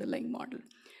complex underlying model.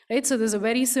 Right? So there's a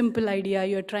very simple idea.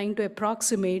 You're trying to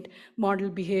approximate model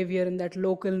behavior in that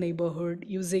local neighborhood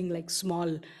using like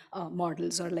small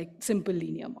models or like simple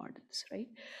linear models, right?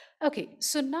 Okay,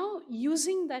 so now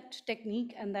using that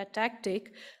technique and that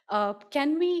tactic,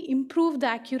 can we improve the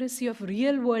accuracy of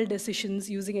real world decisions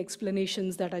using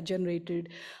explanations that are generated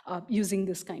using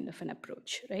this kind of an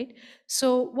approach, right?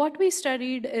 So what we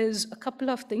studied is a couple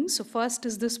of things. So first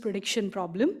is this prediction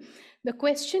problem. The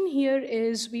question here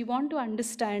is we want to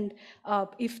understand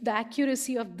if the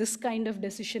accuracy of this kind of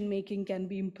decision making can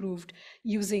be improved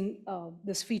using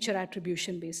this feature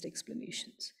attribution based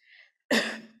explanations.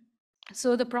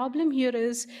 So the problem here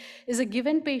is a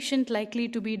given patient likely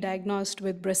to be diagnosed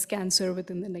with breast cancer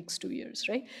within the next 2 years,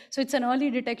 right? So it's an early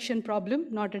detection problem,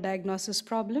 not a diagnosis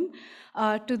problem.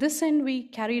 To this end, we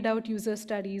carried out user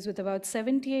studies with about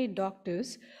 78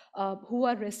 doctors who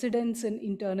are residents in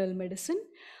internal medicine.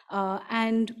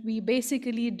 And we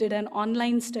basically did an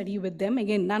online study with them.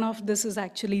 Again, none of this is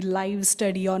actually live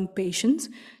study on patients,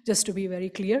 just to be very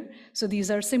clear. So these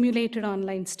are simulated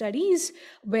online studies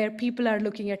where people are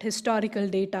looking at historical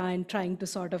data and trying to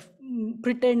sort of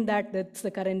pretend that that's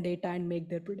the current data and make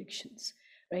their predictions.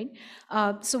 Right?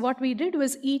 So what we did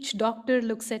was each doctor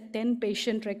looks at 10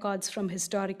 patient records from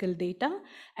historical data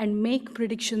and make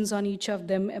predictions on each of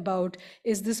them about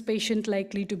is this patient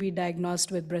likely to be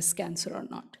diagnosed with breast cancer or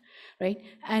not, right?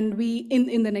 And we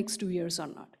in the next 2 years or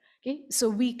not. Okay, so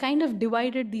we kind of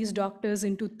divided these doctors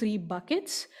into 3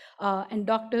 buckets, and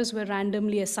doctors were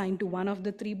randomly assigned to one of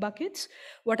the 3 buckets.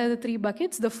 What are the 3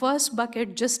 buckets? The first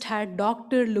bucket just had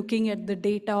doctor looking at the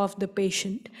data of the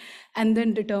patient and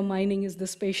then determining is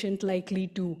this patient likely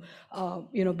to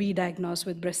be diagnosed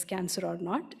with breast cancer or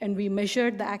not. And we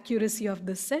measured the accuracy of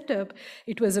this setup.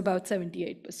 It was about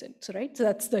 78%, so, right? So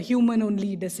that's the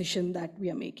human-only decision that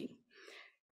we are making.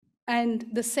 And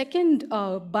the second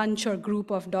bunch or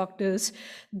group of doctors,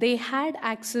 they had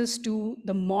access to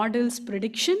the model's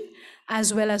prediction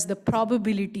as well as the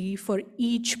probability for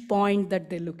each point that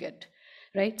they look at,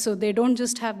 right? So they don't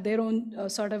just have their own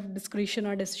sort of discretion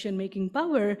or decision-making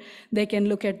power. They can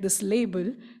look at this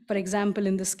label. For example,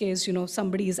 in this case,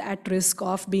 somebody is at risk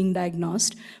of being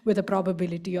diagnosed with a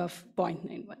probability of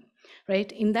 0.91.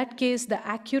 Right? In that case, the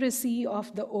accuracy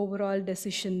of the overall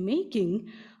decision making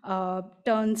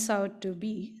turns out to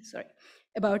be,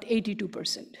 about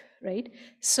 82%, right?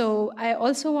 So I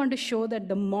also want to show that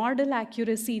the model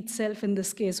accuracy itself in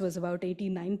this case was about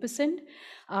 89%.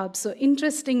 So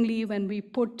interestingly, when we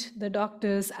put the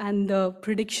doctors and the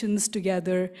predictions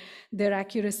together, their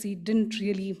accuracy didn't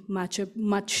really match up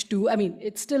much to, I mean,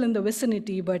 it's still in the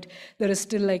vicinity, but there is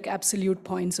still like absolute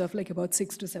points of like about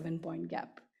 6 to 7 point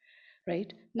gap.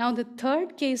 Right? Now, the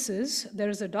third case is there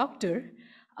is a doctor,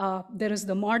 there is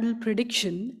the model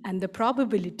prediction and the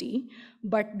probability,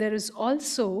 but there is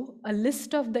also a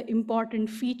list of the important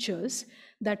features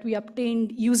that we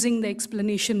obtained using the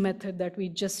explanation method that we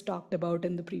just talked about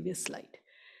in the previous slide.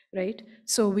 Right?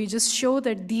 So we just show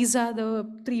that these are the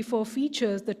 3-4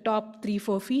 features, the top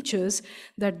 3-4 features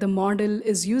that the model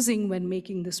is using when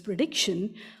making this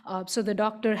prediction. So the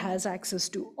doctor has access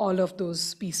to all of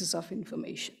those pieces of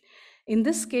information. In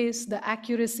this case, the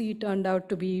accuracy turned out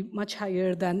to be much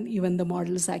higher than even the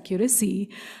model's accuracy,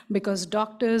 because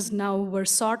doctors now were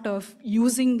sort of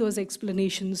using those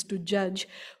explanations to judge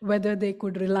whether they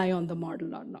could rely on the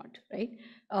model or not, right?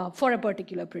 For a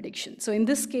particular prediction. So in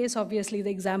this case, obviously, the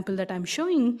example that I'm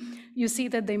showing, you see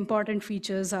that the important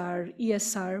features are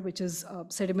ESR, which is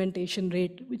sedimentation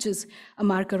rate, which is a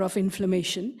marker of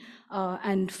inflammation,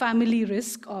 and family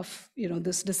risk of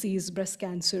this disease, breast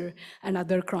cancer, and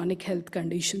other chronic health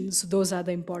conditions. Those are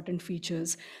the important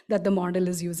features that the model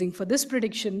is using for this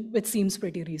prediction, which seems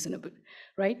pretty reasonable,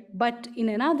 right? But in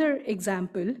another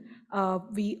example,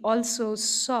 we also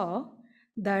saw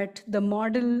that the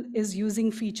model is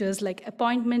using features like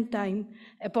appointment time,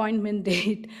 appointment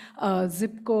date,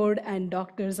 zip code, and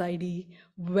doctor's ID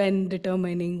when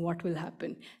determining what will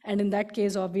happen. And in that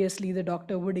case, obviously, the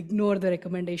doctor would ignore the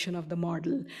recommendation of the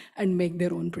model and make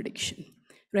their own prediction,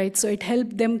 right? So it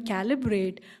helped them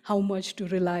calibrate how much to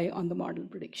rely on the model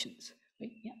predictions, right?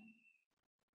 Yeah.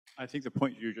 I think the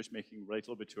point you're just making relates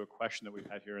a little bit to a question that we've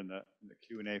had here in the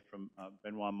Q&A from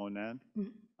Benoit Monan.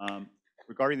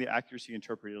 Regarding the accuracy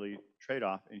interpretability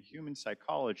trade-off, in human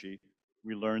psychology,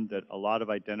 we learned that I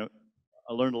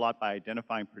learned a lot by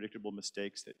identifying predictable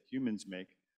mistakes that humans make,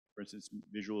 for instance,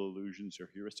 visual illusions or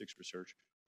heuristics research,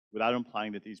 without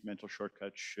implying that these mental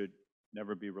shortcuts should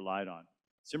never be relied on.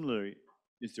 Similarly,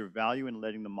 is there value in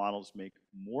letting the models make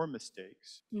more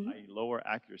mistakes, i.e. lower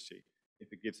accuracy,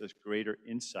 if it gives us greater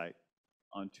insight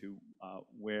onto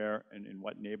where and in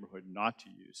what neighborhood not to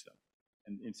use them,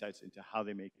 and insights into how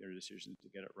they make their decisions to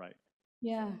get it right?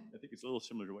 Yeah. I think it's a little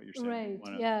similar to what you're saying.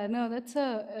 Right. Yeah, no, that's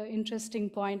a interesting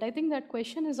point. I think that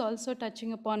question is also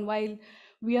touching upon, while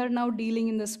we are now dealing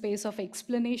in the space of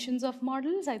explanations of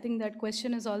models, I think that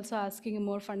question is also asking a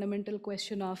more fundamental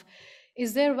question of,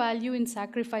 is there value in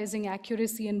sacrificing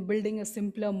accuracy and building a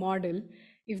simpler model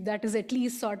if that is at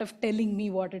least sort of telling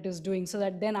me what it is doing, so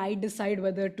that then I decide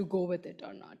whether to go with it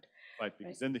or not? Right,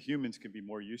 because then the humans can be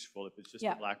more useful if it's just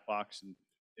a black box and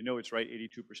they know it's right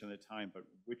 82% of the time, but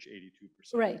which 82%?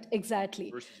 Right, exactly.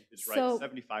 Versus if it's right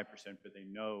 75%, but they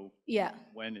know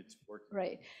when it's working.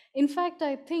 Right. In fact,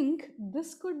 I think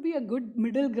this could be a good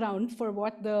middle ground for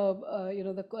what the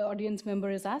the audience member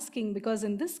is asking, because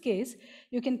in this case,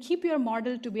 you can keep your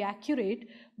model to be accurate,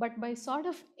 but by sort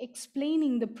of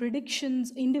explaining the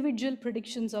predictions, individual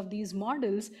predictions of these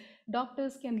models,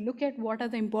 doctors can look at what are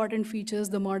the important features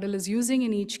the model is using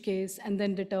in each case and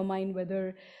then determine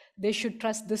whether they should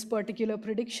trust this particular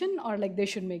prediction or like they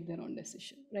should make their own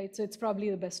decision, right? So it's probably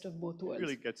the best of both worlds. It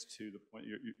really gets to the point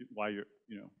why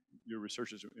your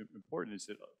research is important, is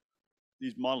that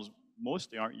these models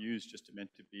mostly aren't used just meant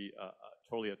to be a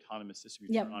totally autonomous system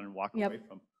you turn on and walk away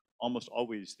from. Almost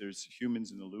always there's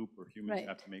humans in the loop, or humans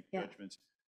have to make judgments.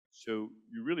 So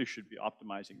you really should be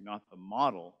optimizing not the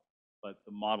model, but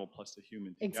the model plus the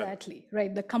human together. Exactly,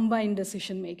 right. The combined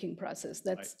decision-making process.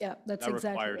 That's that's exactly right. That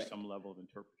requires some level of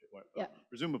interpretation.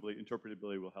 Presumably,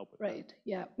 interpretability will help with that. Right,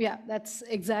 yeah, that's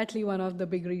exactly one of the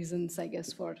big reasons, I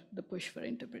guess, for the push for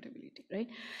interpretability, right?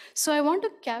 So I want to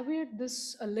caveat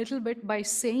this a little bit by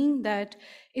saying that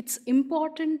it's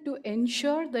important to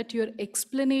ensure that your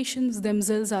explanations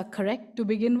themselves are correct to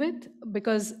begin with,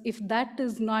 because if that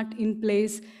is not in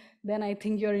place, then I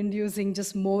think you're inducing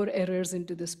just more errors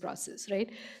into this process,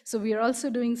 right? So we are also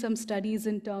doing some studies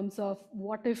in terms of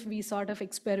what if we sort of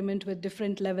experiment with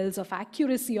different levels of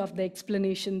accuracy of the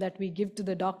explanation that we give to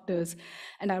the doctors,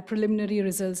 and our preliminary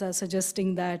results are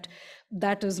suggesting that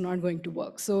that is not going to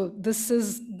work. So this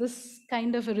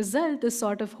kind of a result is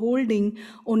sort of holding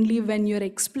only when your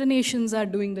explanations are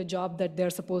doing the job that they're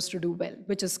supposed to do well,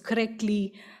 which is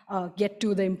correctly get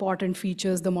to the important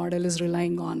features the model is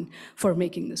relying on for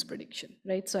making this prediction,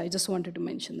 right? So I just wanted to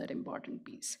mention that important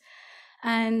piece.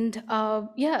 And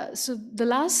yeah, so the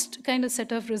last kind of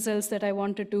set of results that I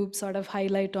wanted to sort of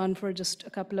highlight on for just a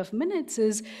couple of minutes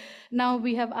is, now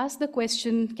we have asked the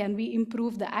question, can we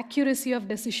improve the accuracy of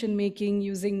decision making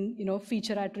using,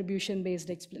 feature attribution based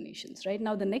explanations, right?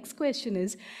 Now the next question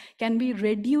is, can we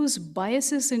reduce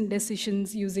biases in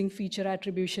decisions using feature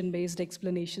attribution based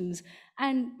explanations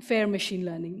and fair machine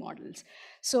learning models?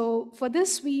 So for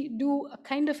this, we do a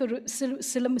kind of a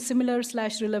similar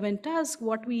 / relevant task.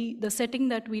 The setting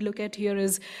that we look at here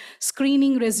is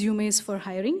screening resumes for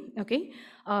hiring, okay?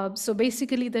 So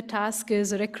basically the task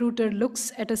is a recruiter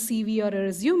looks at a CV or a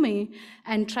resume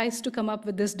and tries to come up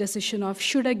with this decision of,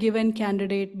 should a given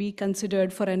candidate be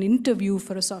considered for an interview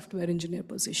for a software engineer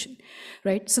position,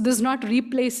 right? So this is not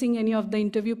replacing any of the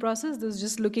interview process. This is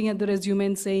just looking at the resume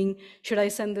and saying, should I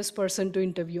send this person to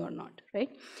interview or not, right?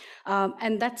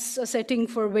 And that's a setting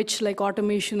for which like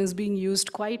automation is being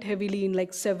used quite heavily in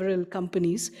like several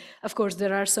companies. Of course,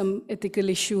 there are some ethical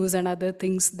issues and other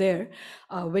things there,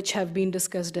 which have been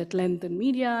discussed at length in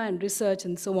media and research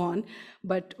and so on.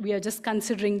 But we are just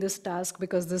considering this task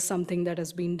because this is something that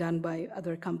has been done by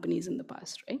other companies in the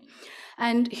past, right?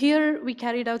 And here we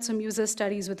carried out some user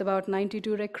studies with about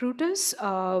 92 recruiters,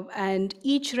 and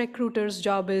each recruiter's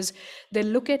job is they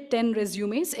look at 10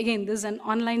 resumes. Again, this is an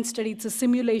online study, it's a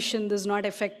simulation, this is not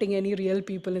affecting any real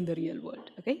people in the real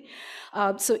world, okay?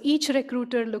 So each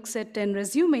recruiter looks at 10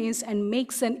 resumes and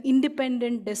makes an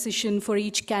independent decision for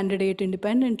each candidate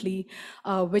independently,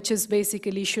 which is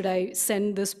basically, should I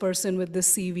send this person with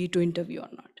this CV to interview or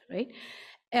not, right?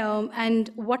 And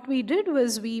what we did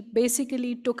was we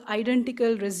basically took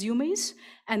identical resumes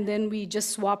and then we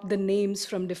just swapped the names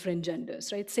from different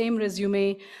genders, right? Same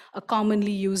resume, a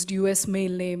commonly used US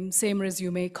male name, same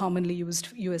resume, commonly used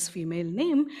US female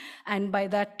name. And by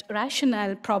that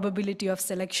rationale, probability of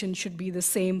selection should be the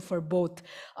same for both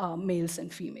males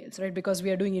and females, right? Because we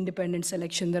are doing independent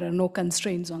selection, there are no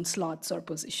constraints on slots or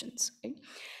positions, right?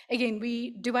 Again,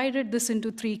 we divided this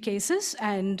into 3 cases,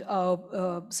 and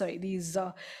these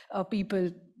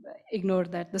people ignore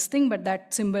this thing, but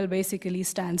that symbol basically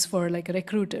stands for like a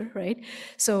recruiter, right?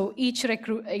 So each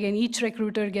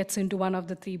recruiter gets into one of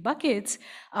the 3 buckets,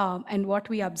 and what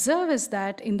we observe is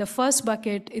that in the first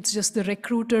bucket, it's just the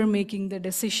recruiter making the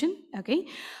decision, okay?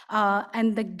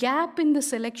 And the gap in the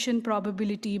selection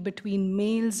probability between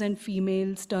males and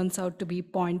females turns out to be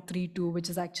 0.32, which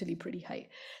is actually pretty high.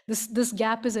 This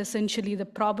gap is essentially the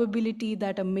probability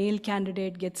that a male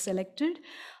candidate gets selected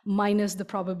minus the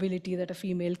probability that a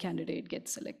female candidate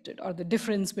gets selected, or the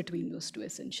difference between those two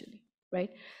essentially, right?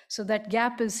 So that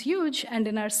gap is huge. And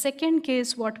in our second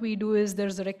case, what we do is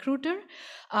there's a recruiter,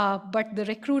 but the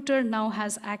recruiter now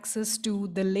has access to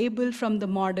the label from the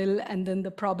model and then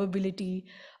the probability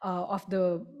of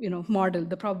the model,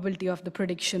 the probability of the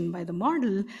prediction by the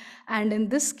model. And in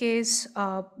this case,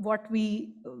 what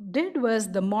we did was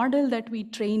the model that we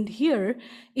trained here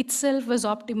itself was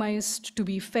optimized to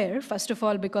be fair. First of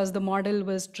all, because the model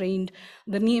was trained,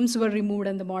 the names were removed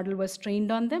and the model was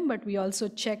trained on them, but we also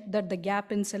checked that the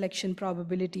gap in selection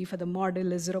probability for the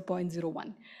model is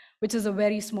 0.01. which is a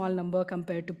very small number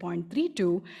compared to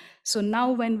 0.32. So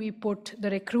now when we put the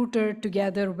recruiter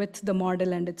together with the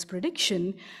model and its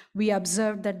prediction, we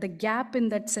observed that the gap in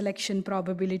that selection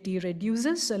probability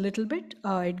reduces a little bit.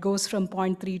 It goes from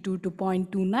 0.32 to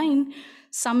 0.29,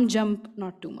 some jump,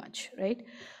 not too much, right?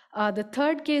 The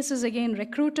third case is again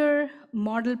recruiter,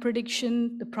 model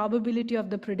prediction, the probability of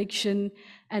the prediction,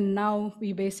 and now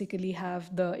we basically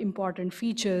have the important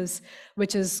features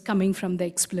which is coming from the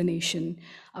explanation.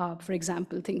 For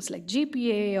example, things like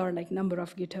GPA or like number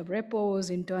of GitHub repos,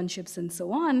 internships, and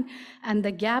so on. And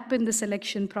the gap in the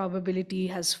selection probability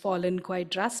has fallen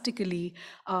quite drastically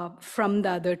from the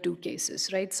other 2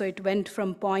 cases, right? So it went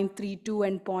from 0.32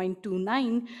 and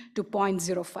 0.29 to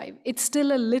 0.05. It's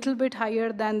still a little bit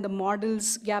higher than the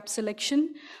model's gap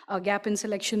in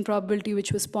selection probability,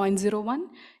 which was 0.01.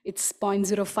 It's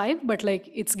 0.05, but like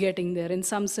it's getting there. In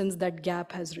some sense, that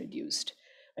gap has reduced,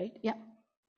 right? Yeah.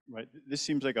 Right. This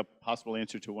seems like a possible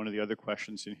answer to one of the other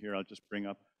questions in here I'll just bring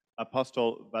up.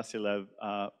 Apostol Vasilev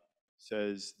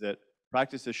says that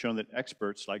practice has shown that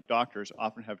experts, like doctors,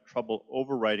 often have trouble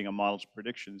overwriting a model's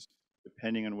predictions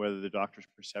depending on whether the doctor's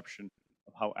perception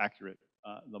of how accurate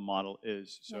the model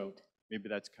is. So Right. maybe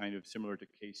that's kind of similar to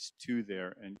case 2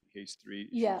 there, and case 3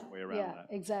 shows way around that.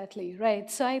 Exactly,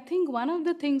 right. So I think one of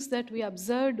the things that we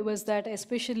observed was that,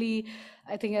 especially,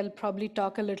 I think I'll probably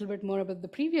talk a little bit more about the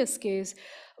previous case,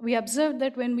 we observed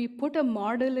that when we put a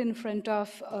model in front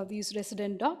of these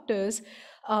resident doctors,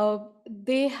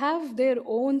 they have their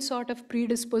own sort of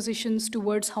predispositions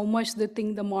towards how much they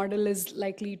think the model is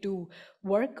likely to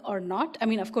work or not. I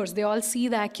mean, of course, they all see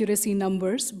the accuracy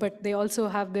numbers, but they also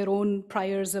have their own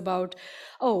priors about,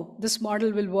 oh, this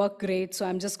model will work great, so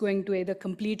I'm just going to either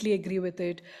completely agree with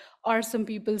it, or some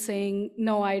people saying,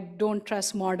 no, I don't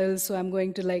trust models, so I'm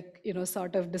going to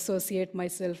sort of dissociate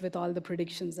myself with all the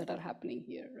predictions that are happening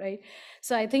here, right?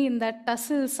 So I think in that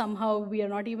tussle, somehow we are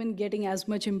not even getting as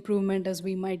much improvement as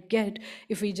we might get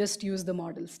if we just use the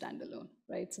model standalone,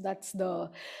 right? So that's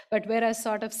but whereas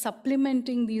sort of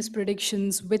supplementing these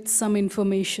predictions with some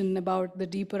information about the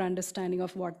deeper understanding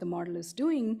of what the model is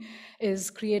doing is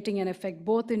creating an effect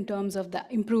both in terms of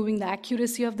improving the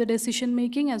accuracy of the decision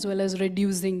making as well as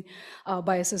reducing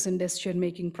biases in decision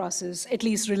making process, at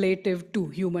least relative to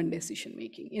human decision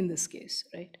making in this case,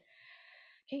 right?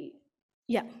 Okay,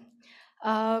 yeah.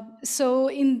 So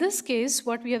in this case,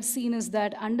 what we have seen is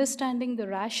that understanding the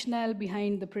rationale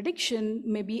behind the prediction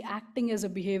may be acting as a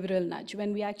behavioral nudge.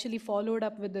 When we actually followed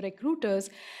up with the recruiters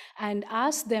and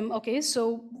asked them, okay,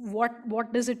 so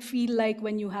what does it feel like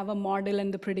when you have a model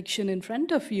and the prediction in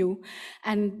front of you?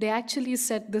 And they actually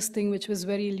said this thing, which was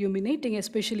very illuminating,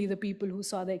 especially the people who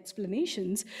saw the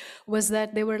explanations, was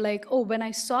that they were like, oh, when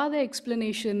I saw the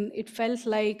explanation, it felt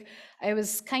like I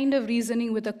was kind of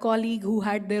reasoning with a colleague who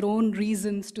had their own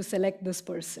reasons to select this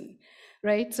person,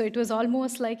 right? So it was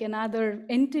almost like another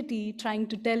entity trying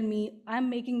to tell me, I'm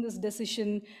making this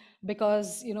decision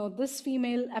because this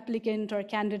female applicant or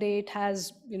candidate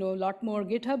has a lot more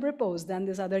GitHub repos than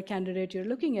this other candidate you're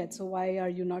looking at. So why are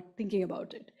you not thinking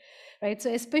about it? Right,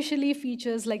 so especially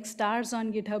features like stars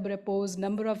on GitHub repos,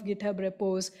 number of GitHub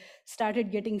repos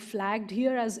started getting flagged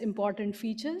here as important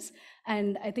features.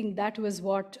 And I think that was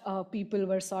what people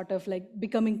were sort of like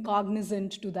becoming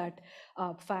cognizant to that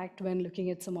fact when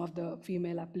looking at some of the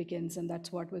female applicants, and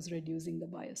that's what was reducing the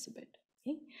bias a bit.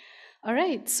 Okay. All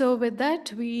right, so with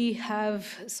that, we have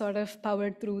sort of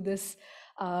powered through this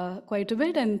quite a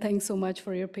bit, and thanks so much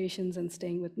for your patience and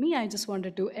staying with me. I just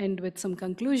wanted to end with some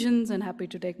conclusions and happy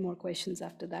to take more questions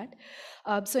after that.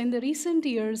 So in the recent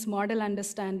years, model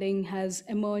understanding has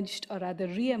emerged, or rather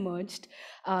re-emerged,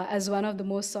 as one of the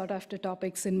most sought after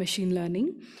topics in machine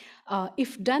learning.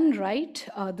 If done right,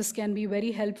 this can be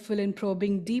very helpful in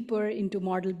probing deeper into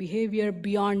model behavior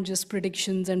beyond just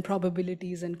predictions and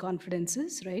probabilities and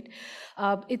confidences, right?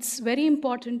 It's very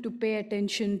important to pay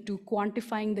attention to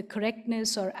quantifying the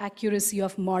correctness or accuracy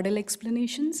of model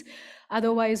explanations.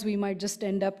 Otherwise, we might just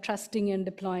end up trusting and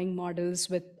deploying models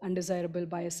with undesirable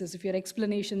biases. If your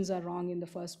explanations are wrong in the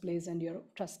first place and you're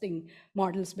trusting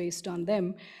models based on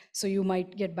them, so you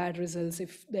might get bad results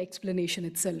if the explanation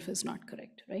itself is not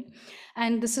correct, right?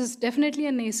 And this is definitely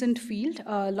a nascent field.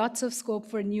 Lots of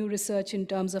scope for new research in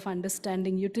terms of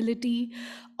understanding utility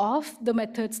of the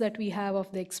methods that we have, of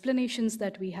the explanations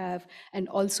that we have, and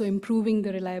also improving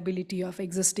the reliability of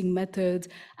existing methods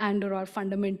and/or are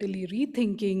fundamentally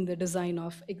rethinking the design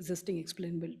of existing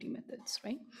explainability methods,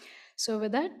 right? So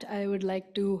with that, I would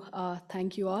like to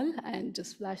thank you all and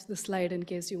just flash the slide in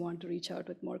case you want to reach out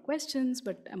with more questions,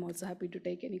 but I'm also happy to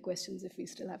take any questions if we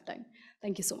still have time.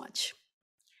 Thank you so much.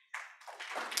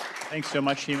 Thanks so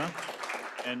much, Hima.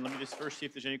 And let me just first see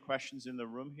if there's any questions in the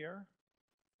room here.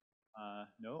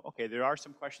 No? Okay, there are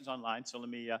some questions online, so let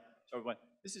me start with one.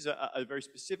 This is a very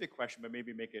specific question, but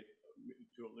maybe make it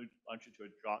to launch it to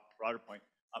a broader point.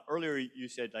 Earlier, you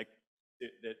said that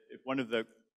if one of the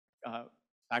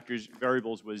factors,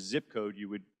 variables was zip code, you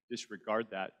would disregard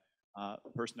that.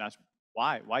 The person asked,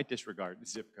 why? Why disregard the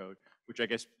zip code? Which I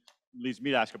guess leads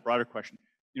me to ask a broader question.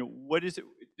 What is it?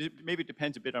 Maybe it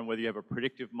depends a bit on whether you have a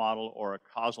predictive model or a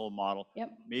causal model. Yep.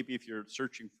 Maybe if you're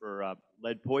searching for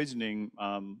lead poisoning,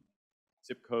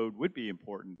 zip code would be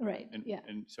important. Right, and, yeah.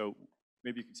 And so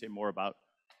maybe you can say more about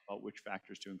which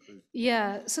factors to include.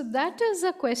 Yeah, so that is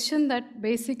a question that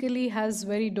basically has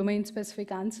very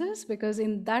domain-specific answers, because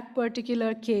in that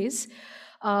particular case,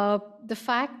 the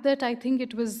fact that I think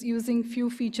it was using few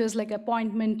features like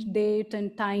appointment date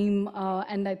and time,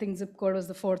 and I think zip code was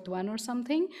the fourth one or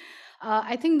something.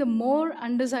 I think the more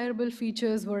undesirable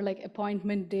features were like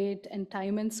appointment date and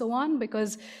time and so on,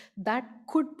 because that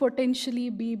could potentially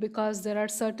be because there are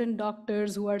certain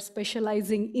doctors who are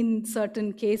specializing in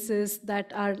certain cases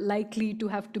that are likely to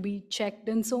have to be checked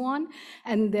and so on,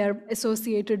 and they're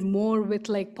associated more with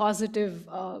like positive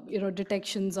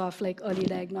detections of like early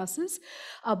diagnosis,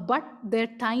 but their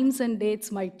times and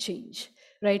dates might change,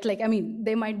 right? Like, I mean,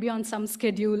 they might be on some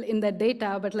schedule in that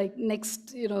data, but like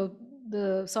next,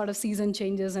 the sort of season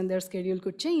changes and their schedule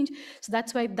could change. So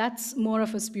that's why that's more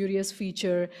of a spurious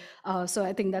feature. So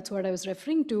I think that's what I was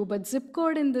referring to. But zip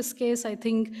code in this case, I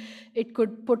think it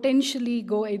could potentially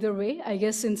go either way. I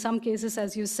guess in some cases,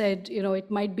 as you said, it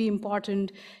might be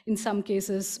important. In some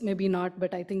cases, maybe not.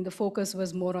 But I think the focus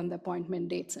was more on the appointment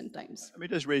dates and times. I mean,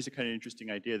 it does raise a kind of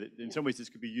interesting idea that in some ways this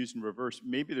could be used in reverse.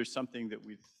 Maybe there's something that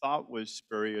we thought was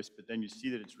spurious, but then you see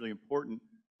that it's really important,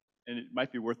 and it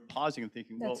might be worth pausing and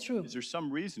thinking, well, That's true. is there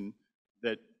some reason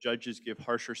that judges give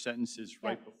harsher sentences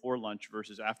right before lunch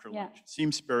versus after lunch? It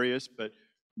seems spurious, but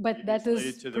that is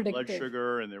related to their blood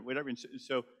sugar and their whatever. And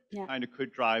so it kind of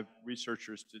could drive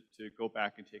researchers to go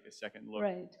back and take a second look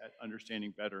at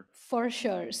understanding better. For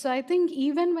sure. So I think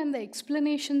even when the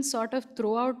explanations sort of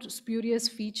throw out spurious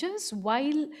features,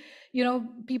 while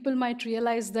people might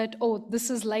realize that, oh, this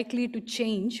is likely to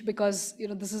change because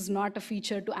this is not a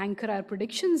feature to anchor our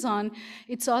predictions on,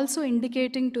 it's also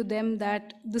indicating to them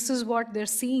that this is what they're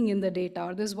seeing in the data,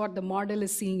 or this is what the model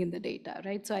is seeing in the data,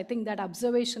 right? So I think that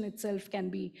observation itself can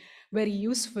be very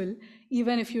useful,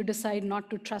 even if you decide not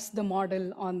to trust the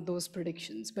model on those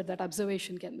predictions, but that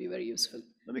observation can be very useful.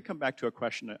 Let me come back to a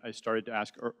question I started to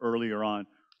ask earlier on,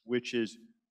 which is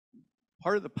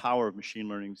part of the power of machine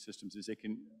learning systems is they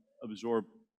can absorb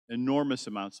enormous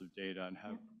amounts of data and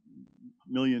have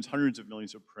millions, hundreds of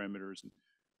millions of parameters,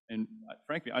 and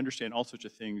frankly, understand all sorts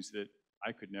of things that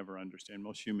I could never understand,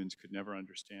 most humans could never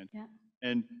understand.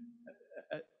 And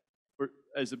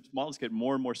as the models get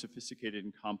more and more sophisticated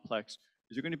and complex,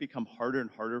 is it going to become harder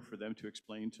and harder for them to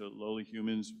explain to lowly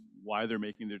humans why they're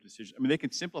making their decisions? I mean, they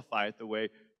can simplify it the way,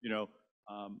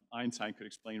 Einstein could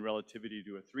explain relativity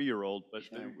to a 3-year-old, but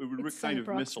it would kind of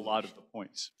miss a lot of the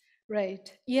points.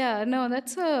 Right. Yeah, no,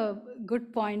 that's a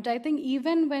good point. I think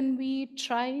even when we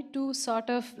try to sort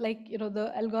of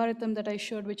the algorithm that I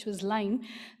showed, which was line,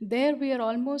 there we are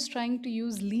almost trying to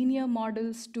use linear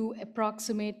models to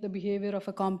approximate the behavior of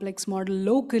a complex model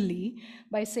locally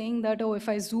by saying that, oh, if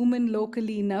I zoom in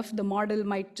locally enough, the model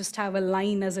might just have a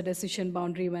line as a decision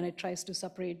boundary when it tries to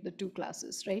separate the two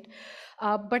classes, right?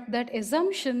 But that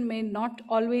assumption may not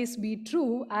always be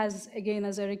true, as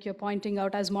Eric, you're pointing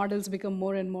out, as models become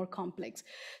more and more complex.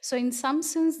 So in some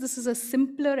sense, this is a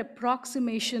simpler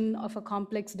approximation of a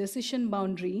complex decision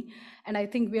boundary. And I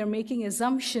think we are making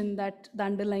assumption that the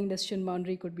underlying decision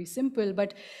boundary could be simple.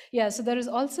 But yeah, so there is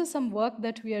also some work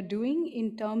that we are doing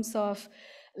in terms of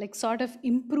sort of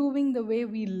improving the way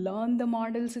we learn the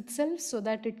models itself so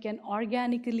that it can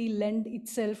organically lend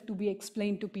itself to be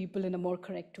explained to people in a more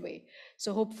correct way.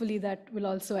 So hopefully that will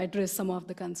also address some of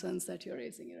the concerns that you're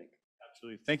raising, Eric.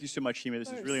 Absolutely. Thank you so much, Hima.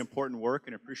 This is really important work,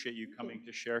 and appreciate you coming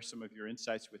to share some of your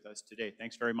insights with us today.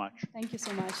 Thanks very much. Thank you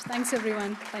so much. Thanks,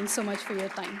 everyone. Thanks so much for your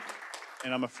time.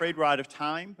 And I'm afraid we're out of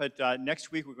time, but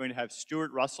next week we're going to have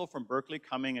Stuart Russell from Berkeley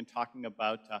coming and talking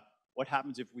about what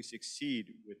happens if we succeed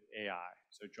with AI.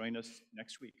 So join us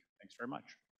next week. Thanks very much.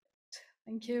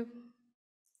 Thank you.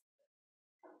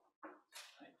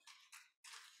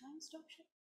 Stop share.